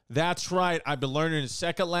 Babble. That's right. I've been learning a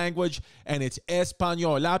second language, and it's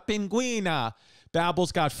Español. La Pingüina.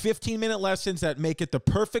 Babble's got 15-minute lessons that make it the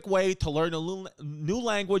perfect way to learn a new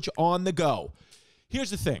language on the go. Here's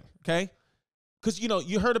the thing, okay? Because,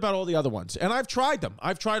 you heard about all the other ones, and I've tried them.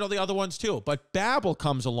 I've tried all the other ones too, but Babbel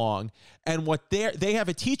comes along, and they have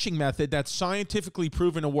a teaching method that's scientifically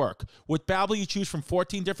proven to work. With Babbel, you choose from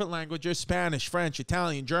 14 different languages: Spanish, French,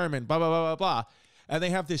 Italian, German, blah, blah, blah, blah, blah. And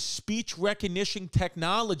they have this speech recognition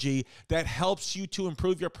technology that helps you to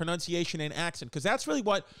improve your pronunciation and accent. Because that's really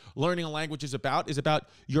what learning a language is about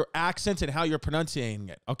your accent and how you're pronouncing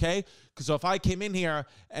it, okay? Because if I came in here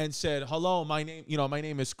and said, hello, my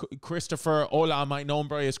name is Christopher, hola, my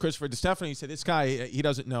nombre is Christopher Distefano, you said, this guy, he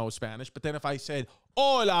doesn't know Spanish. But then if I said,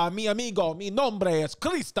 hola, mi amigo, mi nombre es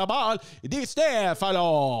Cristobal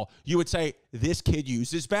Distefano, you would say, this kid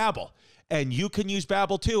uses Babbel. And you can use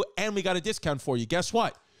Babbel too, and we got a discount for you. Guess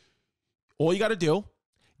what? All you got to do,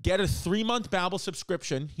 get a 3-month Babbel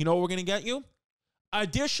subscription. You know what we're going to get you?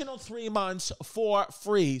 Additional 3 months for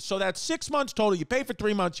free. So that's 6 months total. You pay for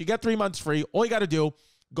 3 months. You get 3 months free. All you got to do,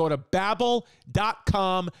 go to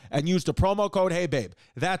Babbel.com and use the promo code HeyBabe.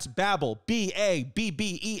 That's Babbel,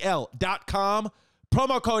 Babbel.com.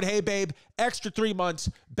 Promo code HeyBabe. Extra 3 months.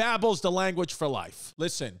 Babbel's the language for life.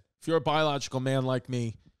 Listen, if you're a biological man like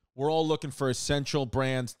me, we're all looking for essential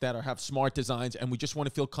brands that have smart designs, and we just want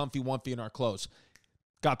to feel comfy-wumpy in our clothes.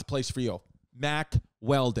 Got the place for you. Mack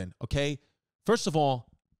Weldon, okay? First of all,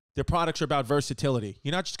 their products are about versatility.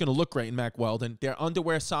 You're not just going to look great in Mack Weldon. Their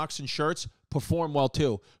underwear, socks, and shirts perform well,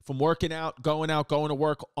 too. From working out, going to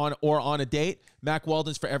work, on a date, Mack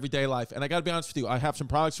Weldon's for everyday life. And I got to be honest with you, I have some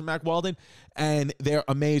products from Mack Weldon, and they're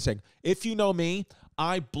amazing. If you know me,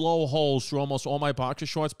 I blow holes through almost all my boxer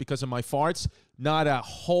shorts because of my farts. Not a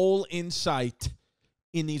hole in sight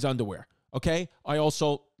in these underwear, okay? I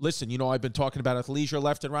also, listen, I've been talking about athleisure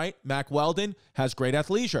left and right. Mack Weldon has great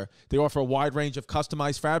athleisure. They offer a wide range of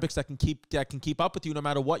customized fabrics that can keep up with you no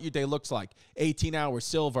matter what your day looks like. 18-hour,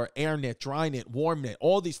 silver, air knit, dry knit, warm knit,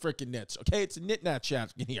 all these freaking knits, okay? It's a knit-knack shack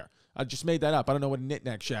in here. I just made that up. I don't know what a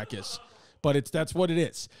knit-knack shack is, but that's what it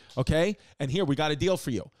is, okay? And here, we got a deal for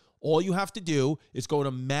you. All you have to do is go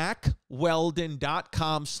to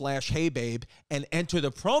macweldon.com/heybabe and enter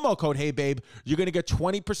the promo code heybabe. You're going to get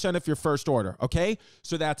 20% off your first order, okay?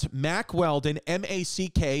 So that's macweldon,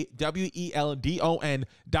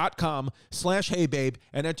 macweldon.com/heybabe,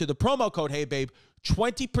 and enter the promo code heybabe.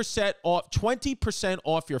 20%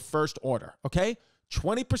 off your first order, okay?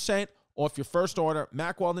 20% off your first order,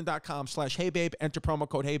 macweldon.com/heybabe. Enter promo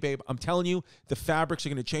code heybabe. I'm telling you, the fabrics are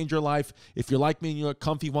going to change your life. If you're like me and you're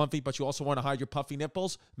comfy wumpy, but you also want to hide your puffy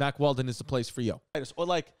nipples, Mack Weldon is the place for you. Or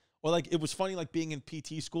like it was funny, like being in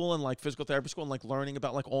PT school and like physical therapy school and like learning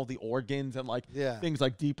about like all the organs and like things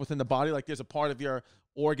like deep within the body. Like there's a part of your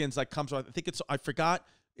organs like comes. I think I forgot.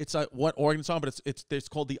 It's what organ it's on, but it's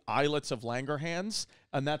called the islets of Langerhans,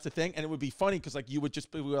 and that's the thing. And it would be funny because like we would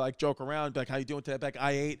like joke around, be like, "How you doing today?" Like,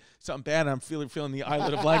 I ate something bad, and I'm feeling the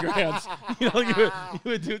islet of Langerhans. You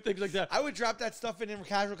would do things like that. I would drop that stuff in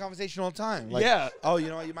casual conversation all the time. Like, yeah. Oh, you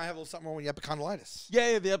know, you might have a little something wrong with epicondylitis.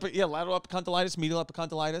 Yeah, lateral epicondylitis, medial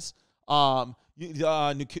epicondylitis.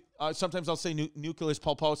 Sometimes I'll say nucleus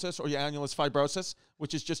pulposus or your annulus fibrosis,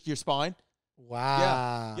 which is just your spine.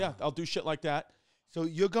 Wow. Yeah, I'll do shit like that. So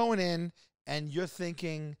you're going in and you're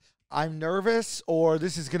thinking, I'm nervous, or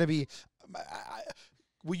this is going to be,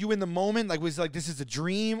 were you in the moment? Like, was it like, this is a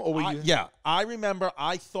dream, or were you? Yeah, I remember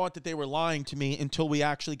I thought that they were lying to me until we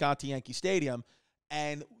actually got to Yankee Stadium,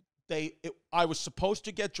 and I was supposed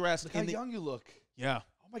to get dressed. Look how young you look. Yeah.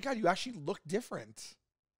 Oh my God, you actually look different.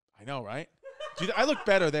 I know, right? Dude, I look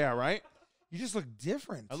better there, right? You just look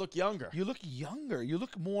different. I look younger. You look younger. You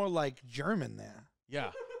look more like German there.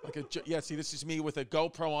 Yeah. See, this is me with a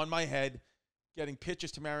GoPro on my head, getting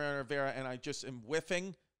pictures to Mariano Rivera, and I just am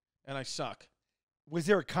whiffing, and I suck. Was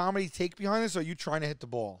there a comedy take behind this, or are you trying to hit the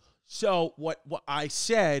ball? So what I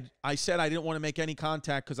said I didn't want to make any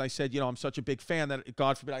contact because I said, I'm such a big fan that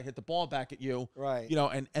God forbid I hit the ball back at you. Right.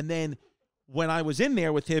 And then when I was in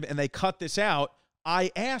there with him and they cut this out, I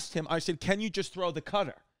asked him, I said, can you just throw the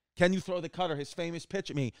cutter? Can you throw the cutter, his famous pitch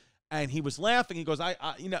at me? And he was laughing. He goes, I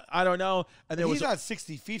don't know. And he's not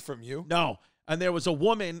 60 feet from you. No. And there was a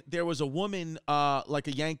woman, like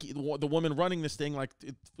a Yankee, the woman running this thing, like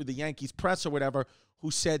for the Yankees press or whatever, who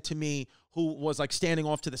said to me, who was like standing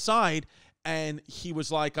off to the side, and he was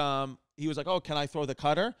like, oh, can I throw the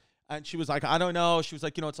cutter? And she was like, I don't know. She was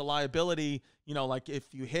like, it's a liability, like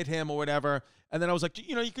if you hit him or whatever. And then I was like,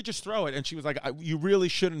 you could just throw it. And she was like, you really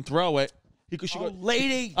shouldn't throw it.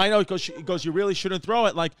 Lady. I know, because she goes, you really shouldn't throw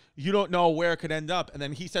it. Like, you don't know where it could end up. And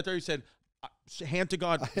then he said, hand to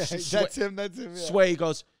God. That's him. Yeah. Sway,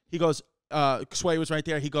 Sway was right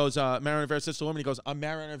there. He goes, Mariano Rivera says to the woman, he goes, I'm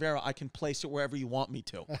Mariano Rivera. I can place it wherever you want me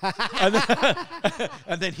to.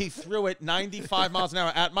 and then he threw it 95 miles an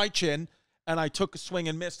hour at my chin, and I took a swing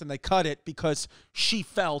and missed, and they cut it because she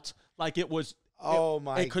felt like it was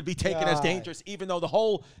it could be taken as dangerous, even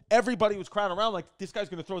though everybody was crowding around like, this guy's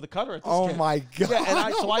going to throw the cutter at this kid. My God. Yeah, and I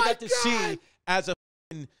got to see as a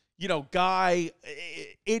guy,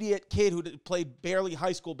 idiot kid who played barely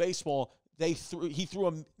high school baseball, he threw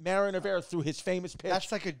a Mariano Rivera through his famous pitch.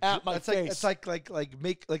 That's like at my face. It's like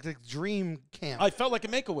dream camp. I felt like a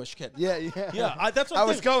Make-A-Wish kid. Yeah. That's what I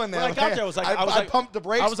was going there. When I got there, I pumped the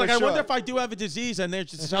brakes. I was like, I wonder if I do have a disease, and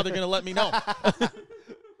this is how they're going to let me know.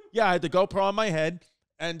 Yeah, I had the GoPro on my head,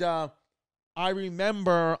 and I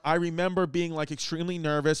remember being like extremely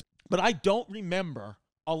nervous, but I don't remember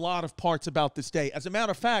a lot of parts about this day. As a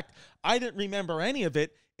matter of fact, I didn't remember any of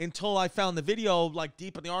it until I found the video like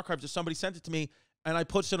deep in the archives, or somebody sent it to me, and I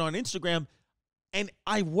posted it on Instagram. And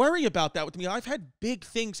I worry about that with me. I've had big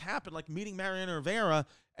things happen, like meeting Mariano Rivera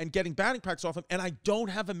and getting batting practice off him, and I don't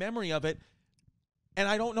have a memory of it. And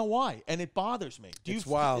I don't know why, and it bothers me. It's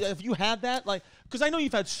wild. Have you had that? Like, because I know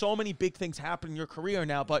you've had so many big things happen in your career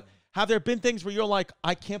now, but have there been things where you're like,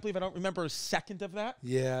 I can't believe I don't remember a second of that?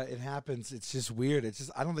 Yeah, it happens. It's just weird. It's just,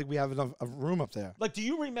 I don't think we have enough room up there. Like, do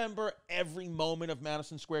you remember every moment of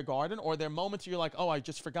Madison Square Garden, or are there moments where you're like, oh, I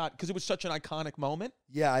just forgot, because it was such an iconic moment?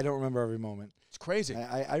 Yeah, I don't remember every moment. It's crazy.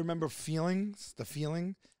 I remember the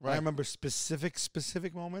feeling. Right. I remember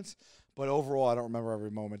specific moments, but overall, I don't remember every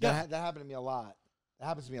moment. Yeah. That happened to me a lot. That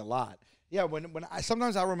happens to me a lot. Yeah, when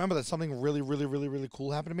sometimes I remember that something really, really, really, really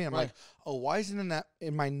cool happened to me. I'm like, oh, why isn't that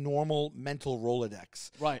in my normal mental Rolodex?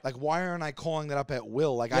 Right. Like, why aren't I calling that up at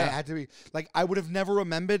will? Like, I had to be, like, I would have never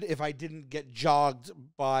remembered if I didn't get jogged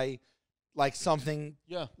by, like, something.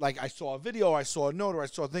 Yeah. Like, I saw a video, I saw a note, or I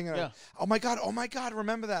saw a thing. And oh my God,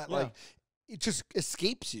 remember that. Yeah. Like, it just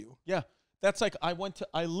escapes you. Yeah. That's like, I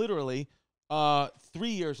literally, 3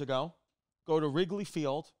 years ago, go to Wrigley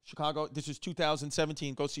Field, Chicago. This is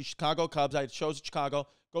 2017. Go see Chicago Cubs. I had shows at Chicago.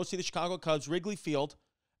 Go see the Chicago Cubs, Wrigley Field.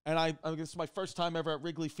 And this is my first time ever at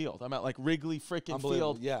Wrigley Field. I'm at like Wrigley freaking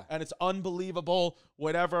Field. Yeah. And it's unbelievable,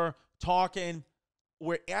 whatever, talking.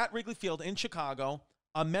 We're at Wrigley Field in Chicago.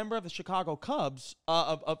 A member of the Chicago Cubs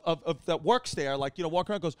that works there, like, you know,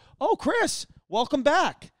 walking around goes, "Oh, Chris, welcome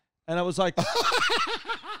back." And I was like,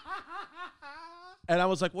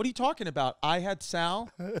 what are you talking about? I had Sal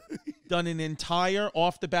done an entire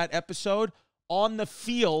off-the-bat episode on the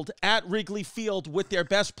field at Wrigley Field with their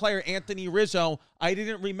best player, Anthony Rizzo. I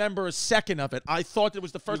didn't remember a second of it. I thought it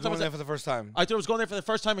was the first time. Going there for the first time. I thought I was going there for the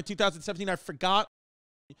first time in 2017. I forgot.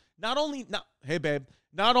 Hey, babe.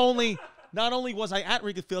 Not only was I at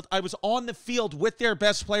Wrigley Field, I was on the field with their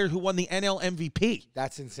best player who won the NL MVP.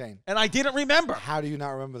 That's insane. And I didn't remember. How do you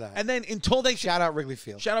not remember that? And then until they... Shout out Wrigley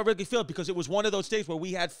Field. Shout out Wrigley Field, because it was one of those days where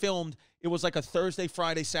we had filmed. It was like a Thursday,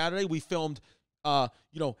 Friday, Saturday. We filmed,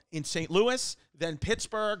 in St. Louis, then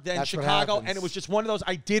Pittsburgh, then That's Chicago. And it was just one of those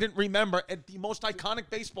I didn't remember at the most iconic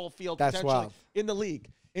baseball field potentially in the league.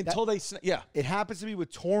 Until it happens to me with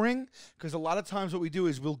touring, because a lot of times what we do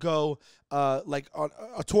is we'll go like on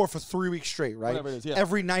a tour for 3 weeks straight, right? Whatever it is, yeah.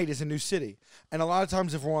 Every night is a new city, and a lot of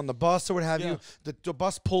times if we're on the bus or what have you, the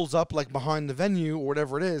bus pulls up like behind the venue or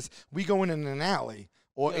whatever it is. We go in an alley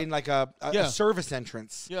or in like a service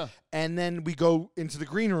entrance, and then we go into the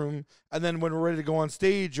green room, and then when we're ready to go on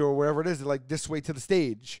stage or wherever it is, like this way to the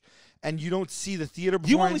stage, and you don't see the theater.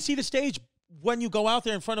 You only see the stage when you go out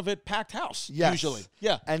there in front of a packed house, usually.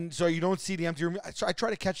 Yeah. And so you don't see the empty room. So I try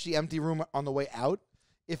to catch the empty room on the way out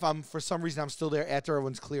if for some reason I'm still there after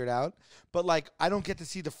everyone's cleared out. But, like, I don't get to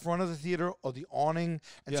see the front of the theater or the awning.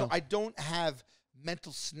 And so I don't have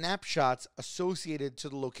mental snapshots associated to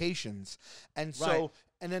the locations. And so,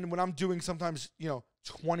 and then when I'm doing sometimes,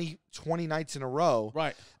 20 nights in a row.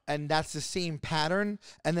 Right. And that's the same pattern.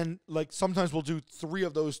 And then, like, sometimes we'll do 3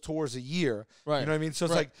 of those tours a year. Right. You know what I mean? So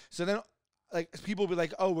it's like, so then... Like, people will be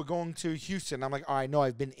like, "Oh, we're going to Houston." I'm like, "All right, no,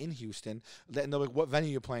 I've been in Houston." And they're like, "What venue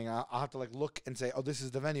you playing?" I'll have to like look and say, "Oh, this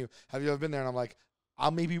is the venue. Have you ever been there?" And I'm like,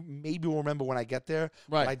 "I'll maybe will remember when I get there."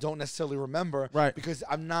 Right. But I don't necessarily remember. Right. Because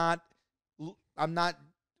I'm not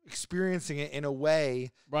experiencing it in a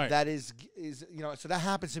way that is So that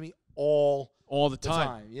happens to me all the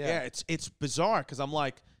time. Yeah. It's bizarre because I'm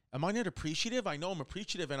like, am I not appreciative? I know I'm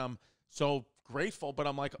appreciative, and I'm so grateful, but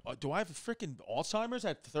I'm like, do I have a freaking Alzheimer's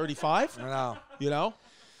at 35? I know.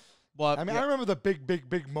 But I mean, I remember the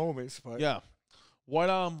big moments, but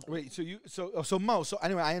what wait, so Mo, so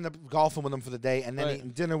anyway, I ended up golfing with him for the day and then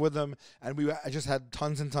eating dinner with him, and I just had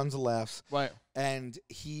tons and tons of laughs. Right. And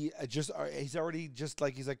he's already just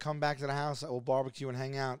like, he's like, "Come back to the house, we'll barbecue and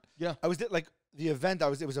hang out." Yeah. I was like the event,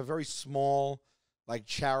 it was a very small like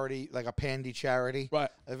charity, like a Pandy charity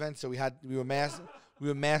event, so we were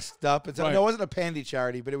masked up. And so, no, it wasn't a Pandy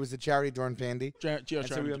charity, but it was a charity during Pandy. So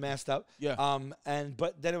we were masked up. Yeah.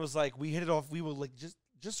 But then it was like we hit it off. We were like just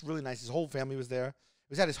really nice. His whole family was there. It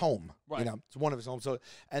was at his home. Right. It's one of his homes. So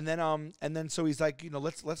and then so he's like,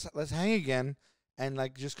 let's hang again and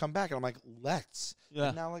like just come back. And I'm like, let's. Yeah.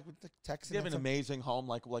 And now like with the text. You have an amazing home,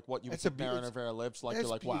 like what you would think Mariano Rivera lives. Like, you're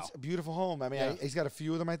like, wow. It's a beautiful home. I mean, he's got a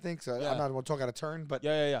few of them, I think. So I'm not going to talk out of turn, but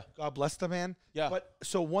yeah. God bless the man. Yeah. But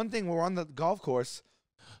so one thing, we're on the golf course.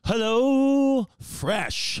 Hello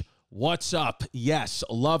Fresh. What's up? Yes,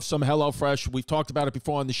 love some HelloFresh. We've talked about it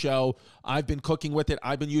before on the show. I've been cooking with it.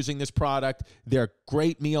 I've been using this product. They're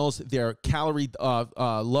great meals. They're calorie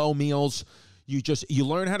low meals. You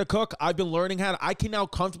learn how to cook. I've been learning how to. I can now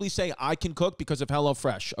comfortably say I can cook because of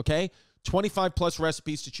HelloFresh, okay? 25 plus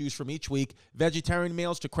recipes to choose from each week. Vegetarian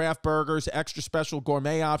meals to craft burgers, extra special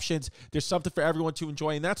gourmet options. There's something for everyone to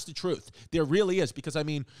enjoy, and that's the truth. There really is, because, I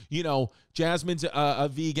mean, Jasmine's a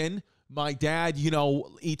vegan. My dad,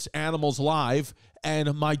 eats animals live,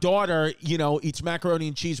 and my daughter, eats macaroni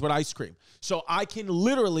and cheese with ice cream. So I can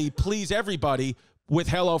literally please everybody with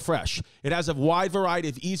HelloFresh. It has a wide variety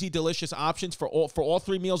of easy, delicious options for all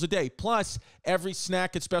 3 meals a day, plus every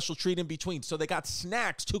snack and special treat in between. So they got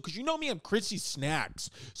snacks, too, because you know me, I'm crazy snacks.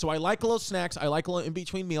 So I like a little snacks. I like a little in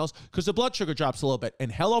between meals because the blood sugar drops a little bit.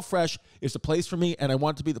 And HelloFresh is the place for me, and I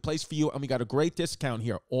want it to be the place for you, and we got a great discount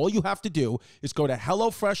here. All you have to do is go to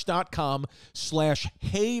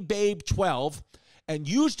HelloFresh.com/HeyBabe12 and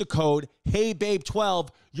use the code HeyBabe12.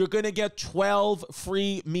 You're going to get 12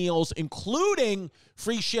 free meals, including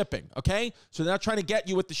free shipping, okay? So they're not trying to get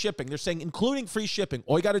you with the shipping. They're saying including free shipping.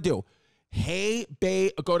 All you got to do,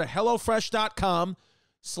 go to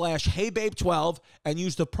HelloFresh.com/HeyBabe12 and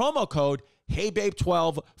use the promo code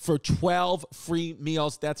HeyBabe12 for 12 free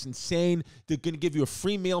meals. That's insane. They're going to give you a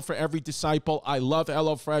free meal for every disciple. I love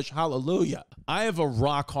HelloFresh. Hallelujah. I have a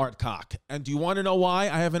rock hard cock. And do you want to know why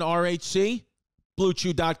I have an RHC?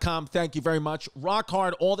 BlueChew.com. Thank you very much. Rock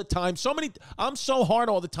hard all the time. I'm so hard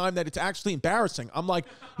all the time that it's actually embarrassing. I'm like,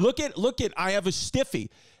 look at, I have a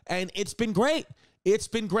stiffy, and it's been great. It's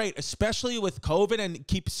been great, especially with COVID and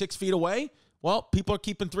keep 6 feet away. Well, people are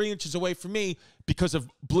keeping 3 inches away from me because of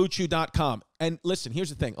BlueChew.com. And listen,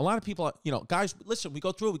 here's the thing. A lot of people, guys, listen, we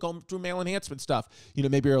go through male enhancement stuff.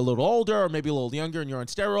 Maybe you're a little older or maybe a little younger and you're on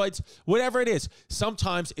steroids. Whatever it is,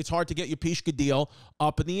 sometimes it's hard to get your Pishka deal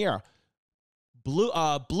up in the air.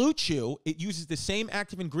 Blue Chew, it uses the same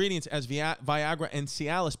active ingredients as Viagra and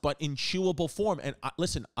Cialis, but in chewable form. And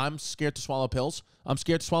listen, I'm scared to swallow pills. I'm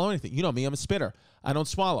scared to swallow anything. You know me, I'm a spitter. I don't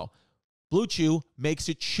swallow. Blue Chew makes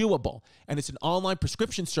it chewable, and it's an online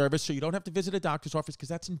prescription service, so you don't have to visit a doctor's office because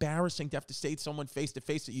that's embarrassing to have to say to someone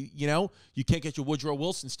face-to-face that you can't get your Woodrow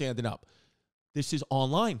Wilson standing up. This is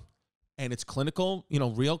online, and it's clinical,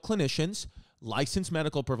 real clinicians, licensed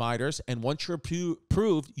medical providers, and once you're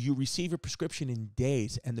approved, you receive your prescription in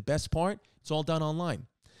days, and the best part, it's all done online.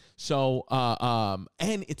 So,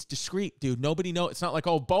 and it's discreet, dude. Nobody knows. It's not like,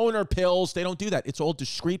 boner pills. They don't do that. It's all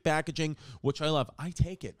discreet packaging, which I love. I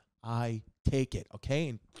take it, okay?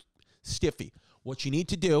 And stiffy. What you need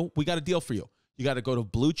to do, we got a deal for you. You got to go to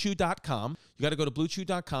BlueChew.com.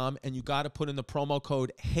 And you got to put in the promo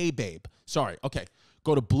code HeyBabe. Sorry, okay.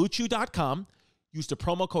 Go to BlueChew.com. Use the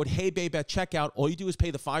promo code HeyBabe at checkout. All you do is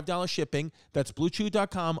pay the $5 shipping. That's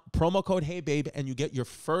BlueChew.com, promo code HeyBabe, and you get your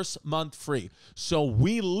first month free. So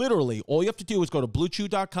we literally, all you have to do is go to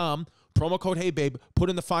BlueChew.com, promo code HeyBabe, put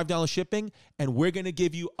in the $5 shipping, and we're going to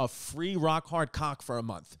give you a free rock hard cock for a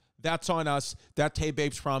month. That's on us. That's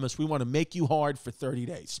HeyBabe's promise. We want to make you hard for 30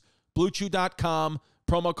 days. BlueChew.com,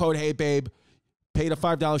 promo code HeyBabe. Pay the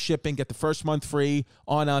 $5 shipping, get the first month free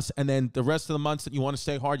on us, and then the rest of the months that you want to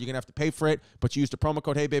stay hard, you're going to have to pay for it, but you use the promo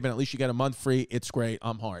code HeyBabe, and at least you get a month free. It's great.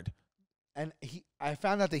 I'm hard. And I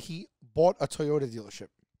found out that he bought a Toyota dealership.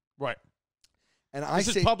 Right. And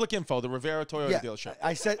this is public info, the Rivera Toyota dealership.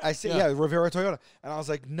 I said, yeah, Rivera Toyota. And I was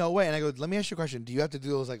like, no way. And I go, let me ask you a question. Do you have to do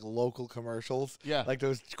those local commercials? Yeah. Like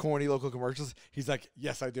those corny local commercials? He's like,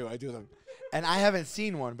 yes, I do. I do them. And I haven't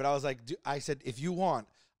seen one, but I was like, I said, if you want,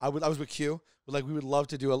 I was with Q. We would love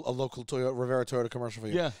to do a local Rivera Toyota commercial for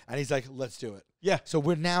you. Yeah. And he's like, let's do it. Yeah. So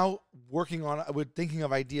we're now we're thinking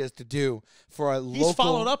of ideas to do for a local. He's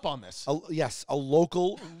followed up on this. Yes, a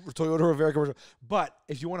local Toyota Rivera commercial. But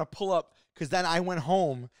if you want to pull up, because then I went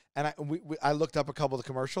home and I looked up a couple of the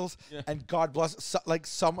commercials, and God bless,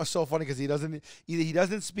 some are so funny because either he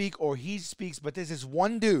doesn't speak or he speaks, but there's this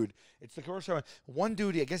one dude. It's the commercial. One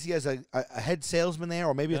dude, I guess he has a head salesman there,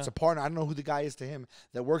 or maybe it's a partner. I don't know who the guy is to him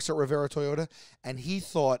that works at Rivera Toyota, and he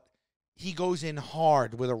thought he goes in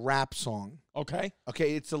hard with a rap song. Okay,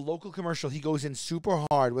 it's a local commercial. He goes in super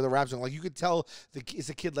hard with a rap song. Like you could tell it's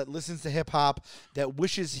a kid that listens to hip hop that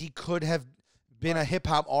wishes he could have been a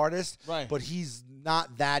hip-hop artist, but he's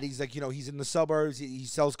not that. He's like, he's in the suburbs. He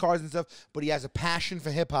sells cars and stuff, but he has a passion for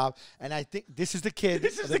hip-hop. And I think this is the kid.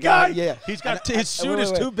 This is the guy. Yeah. He's got his suit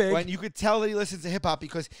is too big. When you could tell that he listens to hip-hop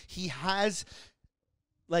because he has,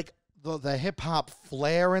 the hip-hop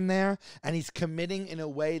flair in there, and he's committing in a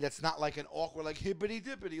way that's not like an awkward,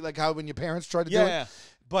 hippity-dippity, like how when your parents try to do it.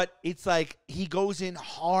 But it's like he goes in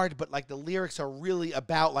hard, but the lyrics are really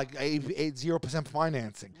about a 0%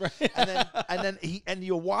 financing. Right. And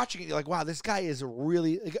you're watching it, you're like, wow, this guy is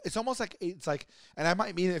really. It's almost like and I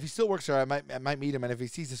might meet him if he still works there. I might meet him, and if he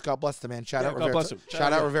sees this, God bless the man. Shout out Rivera.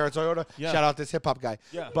 Shout out Rivera Toyota. Yeah. Shout out this hip hop guy.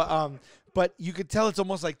 Yeah. But you could tell it's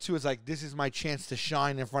almost it's this is my chance to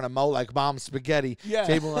shine in front of Mo like Mom's spaghetti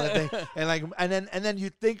table on a thing. And then you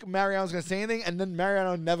think Mariano's gonna say anything, and then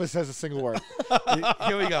Mariano never says a single word.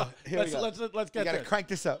 Here we go. Let's get you gotta crank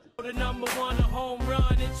this up. The number one home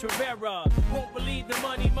run, it's Rivera. Won't believe the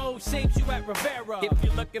money Mo saves you at Rivera. If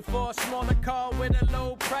you're looking for a smaller car with a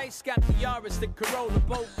low price, got the Yaris, the Corolla,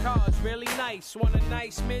 both cars really nice. Want a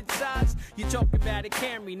nice mid-size? You talk about a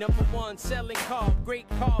Camry, number one selling car, great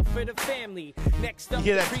car for the family. Next up,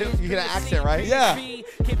 you hear that accent, right? Yeah.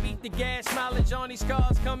 Can beat the gas mileage on these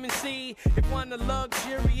cars. Come and see if one of the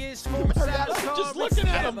luxurious full-size cars. Just looking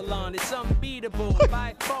at him. It's unbeatable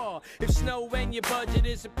by far. If snow and your budget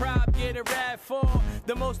is a prop, get a RAV4.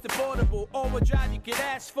 The most affordable all-wheel drive you could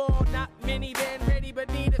ask for. Not minivan ready, but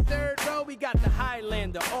need a third row. We got the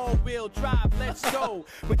Highlander all-wheel drive. Let's go.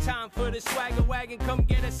 With time for the swagger wagon, come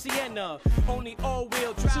get a Sienna. Only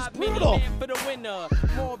all-wheel drive, minivan for the winner.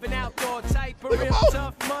 More of an outdoor type of real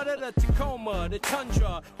tough mudder, the Tacoma, the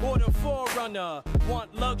Tundra, or the Forerunner.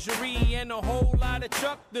 Want luxury and a whole lot of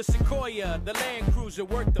truck? The Sequoia, the Land Cruiser,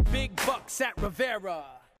 worth the big bucks at Rivera.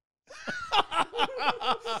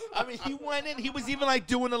 I mean, he went in. He was even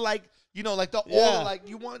doing the You know, like all like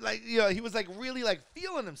you want like he was like really like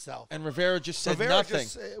feeling himself. And Rivera just said nothing.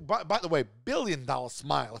 By the way, $1 billion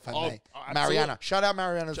smile, if I may. Absolutely. Mariana, shout out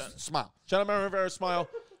Mariana's smile. Shout out Mariano Rivera's smile.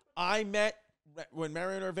 I met when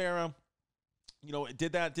Mariano Rivera,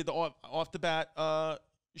 did the off the bat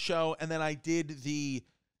show, and then I did the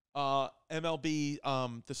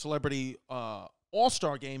MLB the celebrity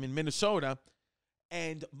All-Star game in Minnesota.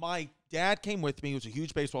 And my dad came with me. He was a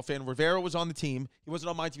huge baseball fan. Rivera was on the team. He wasn't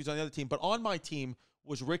on my team. He was on the other team. But on my team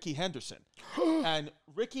was Ricky Henderson. And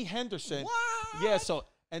Ricky Henderson. What? Yeah, so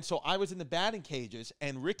I was in the batting cages,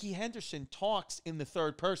 and Ricky Henderson talks in the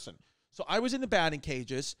third person. So I was in the batting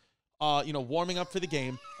cages, warming up for the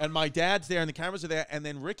game, and my dad's there, and the cameras are there, and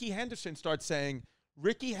then Ricky Henderson starts saying,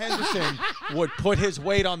 Ricky Henderson would put his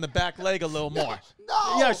weight on the back leg a little more.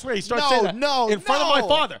 No. Yeah, I swear. He starts saying that in front of my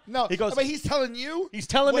father. No. He goes, but he's telling you? He's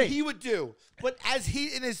telling what me. he would do. But as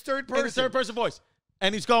in his third person. In his third person voice.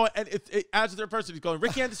 And he's going, and as a third person, he's going,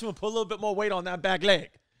 Ricky Henderson would put a little bit more weight on that back leg.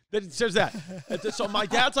 Then it says that. So my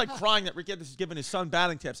dad's like crying that Ricky Henderson's giving his son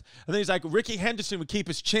batting tips. And then he's like, Ricky Henderson would keep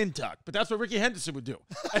his chin tucked. But that's what Ricky Henderson would do.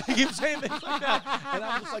 And he keeps saying things like that. And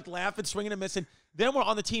I'm just like laughing, swinging and missing. Then we're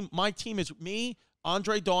on the team. My team is me,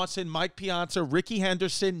 Andre Dawson, Mike Piazza, Ricky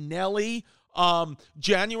Henderson, Nelly,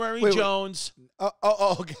 January Jones.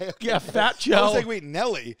 Okay. Yeah, Fat Joe. I was like, wait,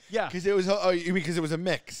 Nelly? Yeah. Because it was, because it was a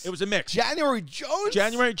mix. It was a mix. January Jones?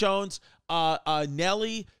 January Jones,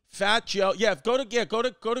 Nelly, Fat Joe. Yeah, go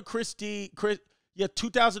to Christie.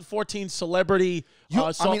 2014 celebrity.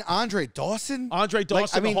 Andre Dawson? Andre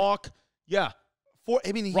Dawson, the Hawk. Yeah.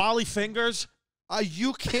 Raleigh Fingers. Are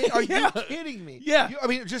you kidding? Are you kidding me? Yeah.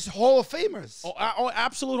 Just Hall of Famers. Oh,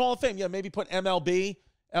 absolute Hall of Fame. Yeah, maybe put MLB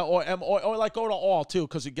or like go to all too,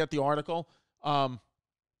 because you get the article.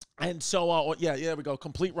 And so there we go.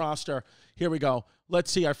 Complete roster. Here we go.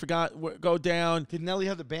 Let's see. I forgot. Go down. Did Nelly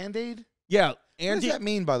have the Band-Aid? Yeah. Andy, what does that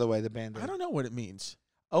mean, by the way? The Band-Aid. I don't know what it means.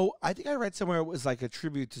 Oh, I think I read somewhere it was like a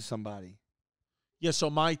tribute to somebody. Yeah, so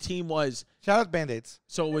my team was... Shout out Band-Aids.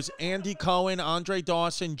 So it was Andy Cohen, Andre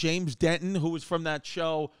Dawson, James Denton, who was from that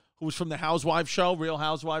show, who was from the Housewives show, Real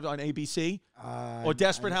Housewives on ABC, or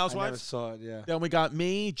Desperate Housewives. I never saw it, yeah. Then we got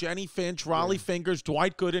me, Jenny Finch, Raleigh Fingers,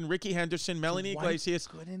 Dwight Gooden, Ricky Henderson, Melanie Iglesias,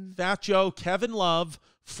 Fat Joe, Kevin Love,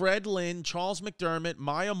 Fred Lynn, Charles McDermott,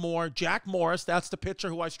 Maya Moore, Jack Morris, that's the pitcher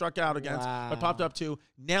who I struck out against, I popped up to,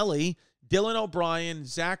 Nelly, Dylan O'Brien,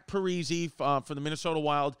 Zach Parisi for the Minnesota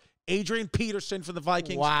Wild, Adrian Peterson for the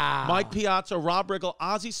Vikings. Wow. Mike Piazza, Rob Riggle,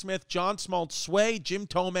 Ozzie Smith, John Smoltz, Sway, Jim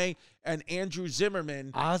Tomei, and Andrew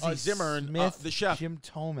Zimmerman. Smith, the chef. Jim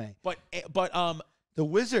Tomei. But the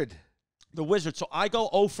Wizard. The Wizard. So I go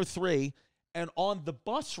 0 for 3, and on the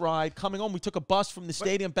bus ride coming home, we took a bus from the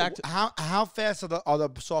stadium back to. How fast are the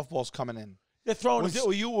softballs coming in? They're throwing.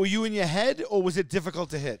 Were you in your head, or was it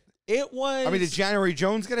difficult to hit? It was. Did January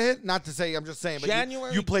Jones get a hit? Not to say, I'm just saying.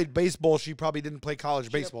 But you played baseball. She probably didn't play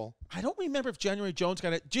college baseball. I don't remember if January Jones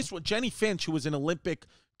got it. Just what Jenny Finch, who was an Olympic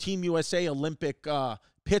Team USA Olympic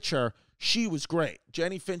pitcher, she was great.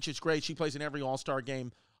 Jenny Finch is great. She plays in every All-Star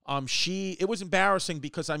game. It was embarrassing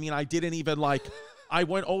because I didn't even like. I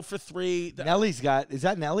went 0 for 3. Nelly's got. Is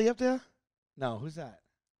that Nelly up there? No, who's that?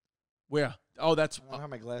 Where? Oh, that's. I don't have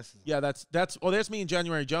my glasses. Yeah, that's. Oh, there's me and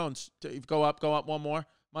January Jones. Go up one more.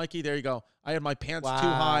 Mikey, there you go. I had my pants too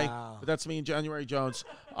high, but that's me and January Jones.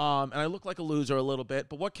 And I look like a loser a little bit,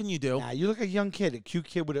 but what can you do? Nah, you look like a young kid, a cute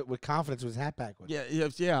kid with confidence with his hat back.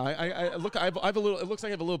 Yeah. I look. I have a little. It looks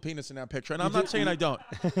like I have a little penis in that picture, and I'm not saying I don't.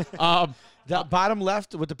 The bottom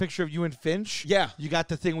left with the picture of you and Finch. Yeah, you got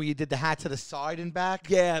the thing where you did the hat to the side and back.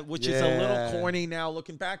 Yeah, which is a little corny now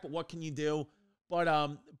looking back, but what can you do?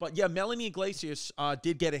 But yeah, Melanie Iglesias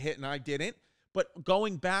did get a hit, and I didn't. But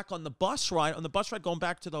going back on the bus ride going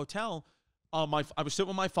back to the hotel, I was sitting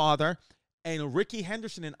with my father, and Ricky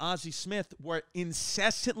Henderson and Ozzie Smith were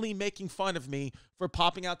incessantly making fun of me for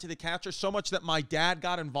popping out to the catcher so much that my dad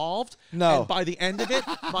got involved. No. And by the end of it,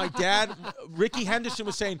 Ricky Henderson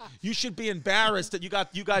was saying, you should be embarrassed that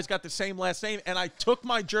you guys got the same last name. And I took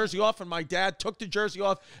my jersey off, and my dad took the jersey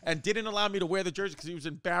off and didn't allow me to wear the jersey because he was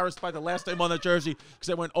embarrassed by the last name on the jersey because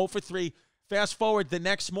I went 0 for 3. Fast forward, the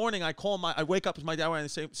next morning, I wake up, because my dad were in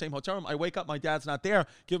the same hotel room. I wake up, my dad's not there.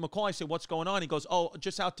 Give him a call. I say, what's going on? He goes, oh,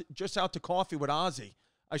 just out to coffee with Ozzie.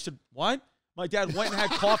 I said, what? My dad went and had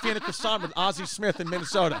coffee and a croissant with Ozzie Smith in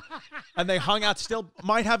Minnesota. And they hung out, still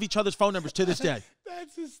might have each other's phone numbers to this day.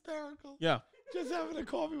 That's hysterical. Yeah. Just having a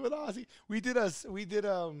coffee with Ozzie. We did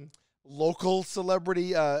local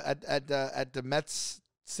celebrity at the Mets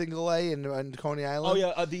Single A in Coney Island. Oh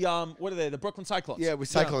yeah, what are they? The Brooklyn Cyclones. Yeah, we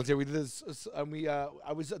Cyclones. Yeah, we did this, and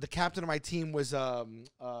I was the captain of my team was not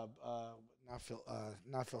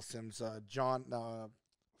Not Phil Simms. John.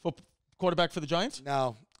 Quarterback for the Giants?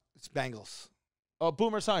 No, it's Bengals. Oh,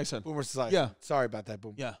 Boomer Esiason. Boomer Esiason. Yeah. Sorry about that,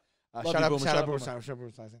 Boom. Yeah. Shout out Boomer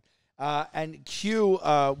Esiason. And Q,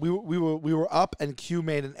 we were up, and Q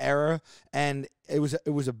made an error, and it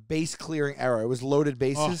was a base clearing error. It was loaded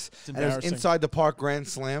bases, and it was inside the park grand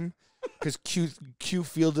slam. Because Q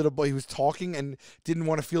fielded a ball. He was talking and didn't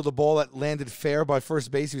want to field a ball that landed fair by first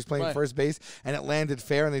base. He was playing first base, and it landed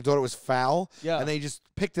fair, and they thought it was foul. Yeah. And they just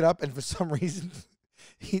picked it up, and for some reason,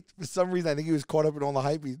 I think he was caught up in all the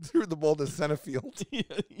hype. He threw the ball to center field.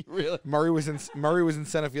 Really? Murray was in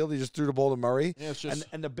center field. He just threw the ball to Murray. Yeah, it's just...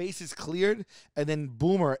 and the base is cleared, and then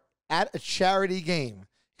Boomer at a charity game,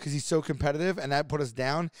 because he's so competitive, and that put us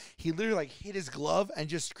down. He literally like hit his glove and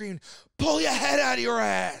just screamed, "Pull your head out of your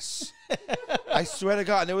ass!" I swear to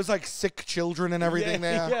God, and there was like sick children and everything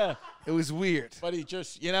there. Yeah, it was weird. But he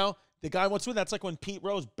just, the guy wants to win. That's like when Pete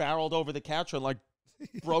Rose barreled over the catcher and like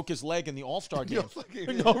broke his leg in the All-Star game for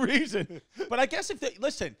no reason. But I guess if they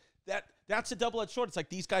listen, that's a double-edged sword. It's like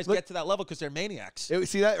these guys get to that level because they're maniacs.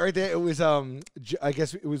 See that right there? It was I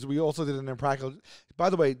guess it was. We also did an Impractical. By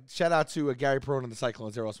the way, shout out to Gary Perone and the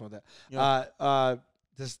Cyclones. They're awesome with that. Yeah.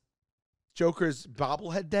 This Joker's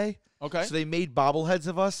bobblehead day. Okay. So they made bobbleheads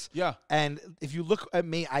of us. Yeah. And if you look at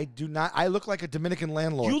me, I do not. I look like a Dominican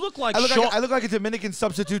landlord. You look like I look like a Dominican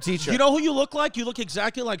substitute teacher. You know who you look like? You look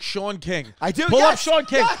exactly like Sean King. I do. Pull up Sean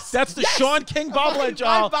King. Yes, that's the Sean King bobblehead,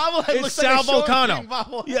 John. My bobblehead looks Sal like a Sean Vulcano. King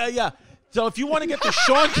bobblehead. Yeah. So if you want to get the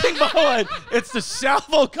Sean King bobblehead, it's the Sal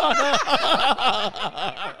Vulcano.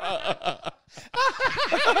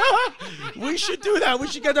 We should do that. We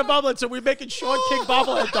should get the bobblehead. So we're making Sean King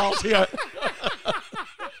bobblehead dolls here.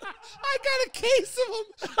 I got a case of them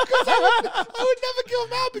because I would never give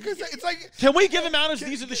them out because it's like. Can we give them out as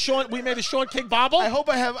these are the Sean? We made a Sean King bobble. I hope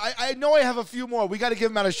I have. I know I have a few more. We got to give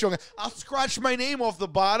them out as Sean. I'll scratch my name off the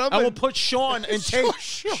bottom. I will put Sean and take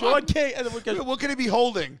Sean King. And then what can he be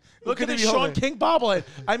holding? Look at the Sean King bobblehead.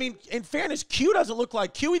 I mean, in fairness, Q doesn't look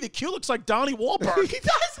like Q either. Q looks like Donnie Wahlberg. He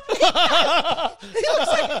does. He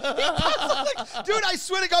looks like. Dude, I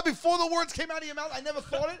swear to God, before the words came out of your mouth, I never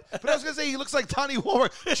thought it. But I was gonna say he looks like Donnie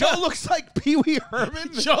Wahlberg. Joe looks like Pee Wee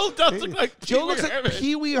Herman. Joe does look like Pee Wee Herman. Like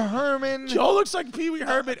Pee Wee Herman. Joe looks like Pee Wee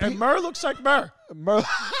Herman, and Murr looks like Murr.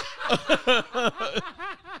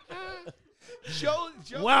 Joe,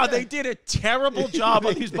 wow, they did a terrible job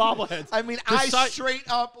on these bobbleheads. I mean, I straight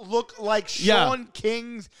up look like Sean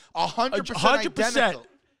King's 100% identical.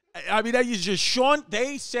 I mean, that is just Sean.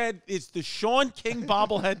 They said it's the Sean King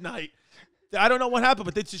bobblehead night. I don't know what happened,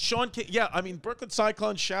 but it's a Sean King. Yeah, I mean, Brooklyn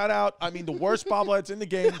Cyclones, shout out. I mean, the worst bobbleheads in the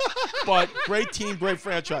game, but great team, great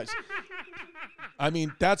franchise. I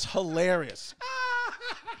mean, that's hilarious.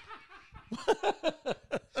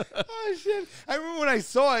 Oh shit! I remember when I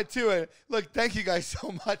saw it too. Look, thank you guys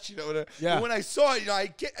so much. Yeah. When I saw it,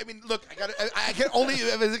 I mean, look, I can only.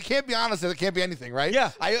 If it can't be honest, it can't be anything, right?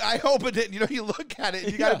 Yeah. I hope it didn't. You look at it,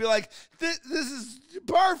 and you got to be like, this is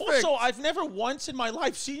perfect. Also, I've never once in my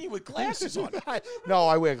life seen you with glasses on. No,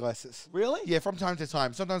 I wear glasses. Really? Yeah, from time to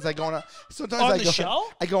time. Sometimes I go on a.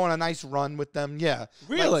 I go on a nice run with them. Yeah.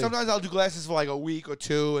 Really? Like, sometimes I'll do glasses for like a week or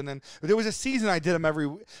two, and then there was a season I did them every.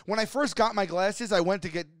 When I first got my glasses, I went to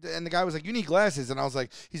get, and the guy was like, "You need glasses," and I was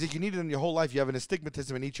like, "He's like, you need it in your whole life. You have an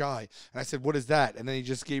astigmatism in each eye." And I said, "What is that?" And then he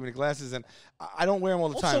just gave me the glasses, and I don't wear them all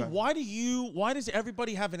the time. Also, why does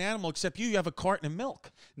everybody have an animal except you? You have a carton of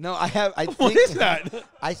milk. No, I have. What is that?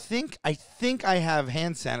 I think I have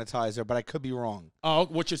hand sanitizer, but I could be wrong. Oh,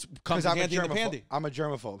 which is comes in handy in the pandy. I'm a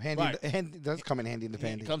germaphobe. Handy does come in handy in the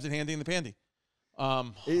pandy. It comes in handy in the pandy.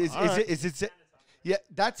 Is it? Yeah,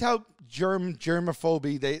 that's how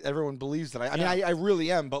germophobia. Everyone believes that. I mean, I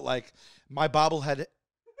really am, but like my bobblehead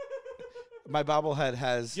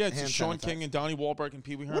has it's Sean King and Donnie Wahlberg and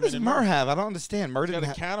Pee Wee Herman. What does Murr have? I don't understand. Murr didn't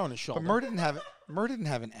have a cat on his shoulder. But Murr didn't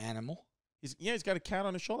have an animal. He's got a cat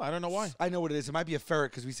on his shoulder. I don't know why. I know what it is. It might be a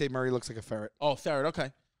ferret because we say Murray looks like a ferret. Oh, ferret.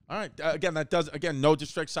 Okay. All right. No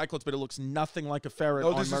disrespect Cyclones, but it looks nothing like a ferret.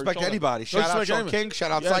 No disrespect to anybody. Shout out Sean King.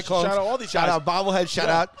 Shout out Cyclones. Shout out all these guys. Shout out Bobblehead. Shout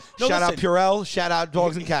out Purell. Shout out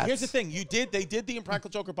Dogs and Cats. Here's the thing. They did the Impractical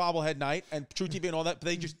Joker bobblehead night and True TV and all that, but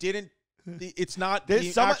they just didn't. It's not the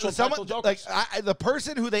actual Impractical Jokers. Like the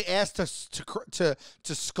person who they asked to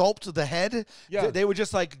sculpt the head. Yeah. They were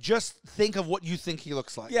just like, just think of what you think he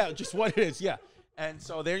looks like. Yeah, just what it is. Yeah. And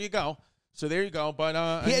so there you go.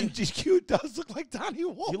 But Q does look like Donnie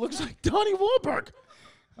Wahlberg. He looks like Donnie Wahlberg.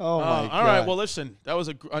 Oh, my God. All right. Well, listen, that was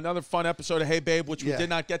another fun episode of Hey Babe, which we did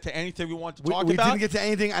not get to anything we wanted to talk about. We didn't get to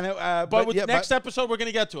anything. I know. But with next episode, we're going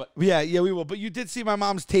to get to it. Yeah, we will. But you did see my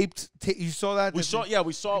mom's taped. You saw that? We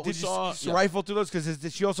saw. Did you rifle through those?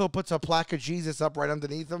 Because she also puts a plaque of Jesus up right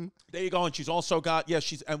underneath them. There you go. And she's also got,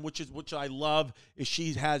 which I love, is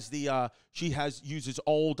she uses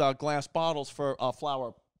old glass bottles for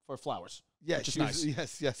flowers. Yeah, which is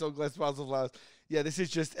nice. Yes. Old glass bottles of flowers. Yeah, this is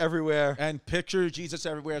just everywhere. And picture Jesus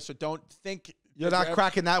everywhere, so don't think... You're not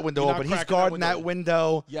cracking that window open. He's guarding that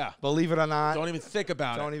window. Yeah. Believe it or not. Don't even think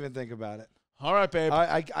about it. Don't even think about it. All right, babe.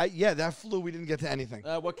 Yeah, that flew. We didn't get to anything.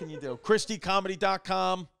 What can you do?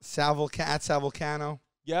 ChristyComedy.com. At Sal Vulcano.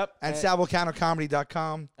 Yep. And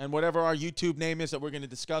SalVulcanoComedy.com. And whatever our YouTube name is that we're going to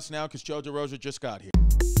discuss now, because Joe DeRosa just got here.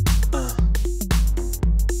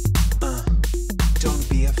 Don't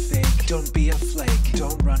be a fake, don't be a flake,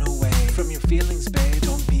 don't run away from your feelings, babe.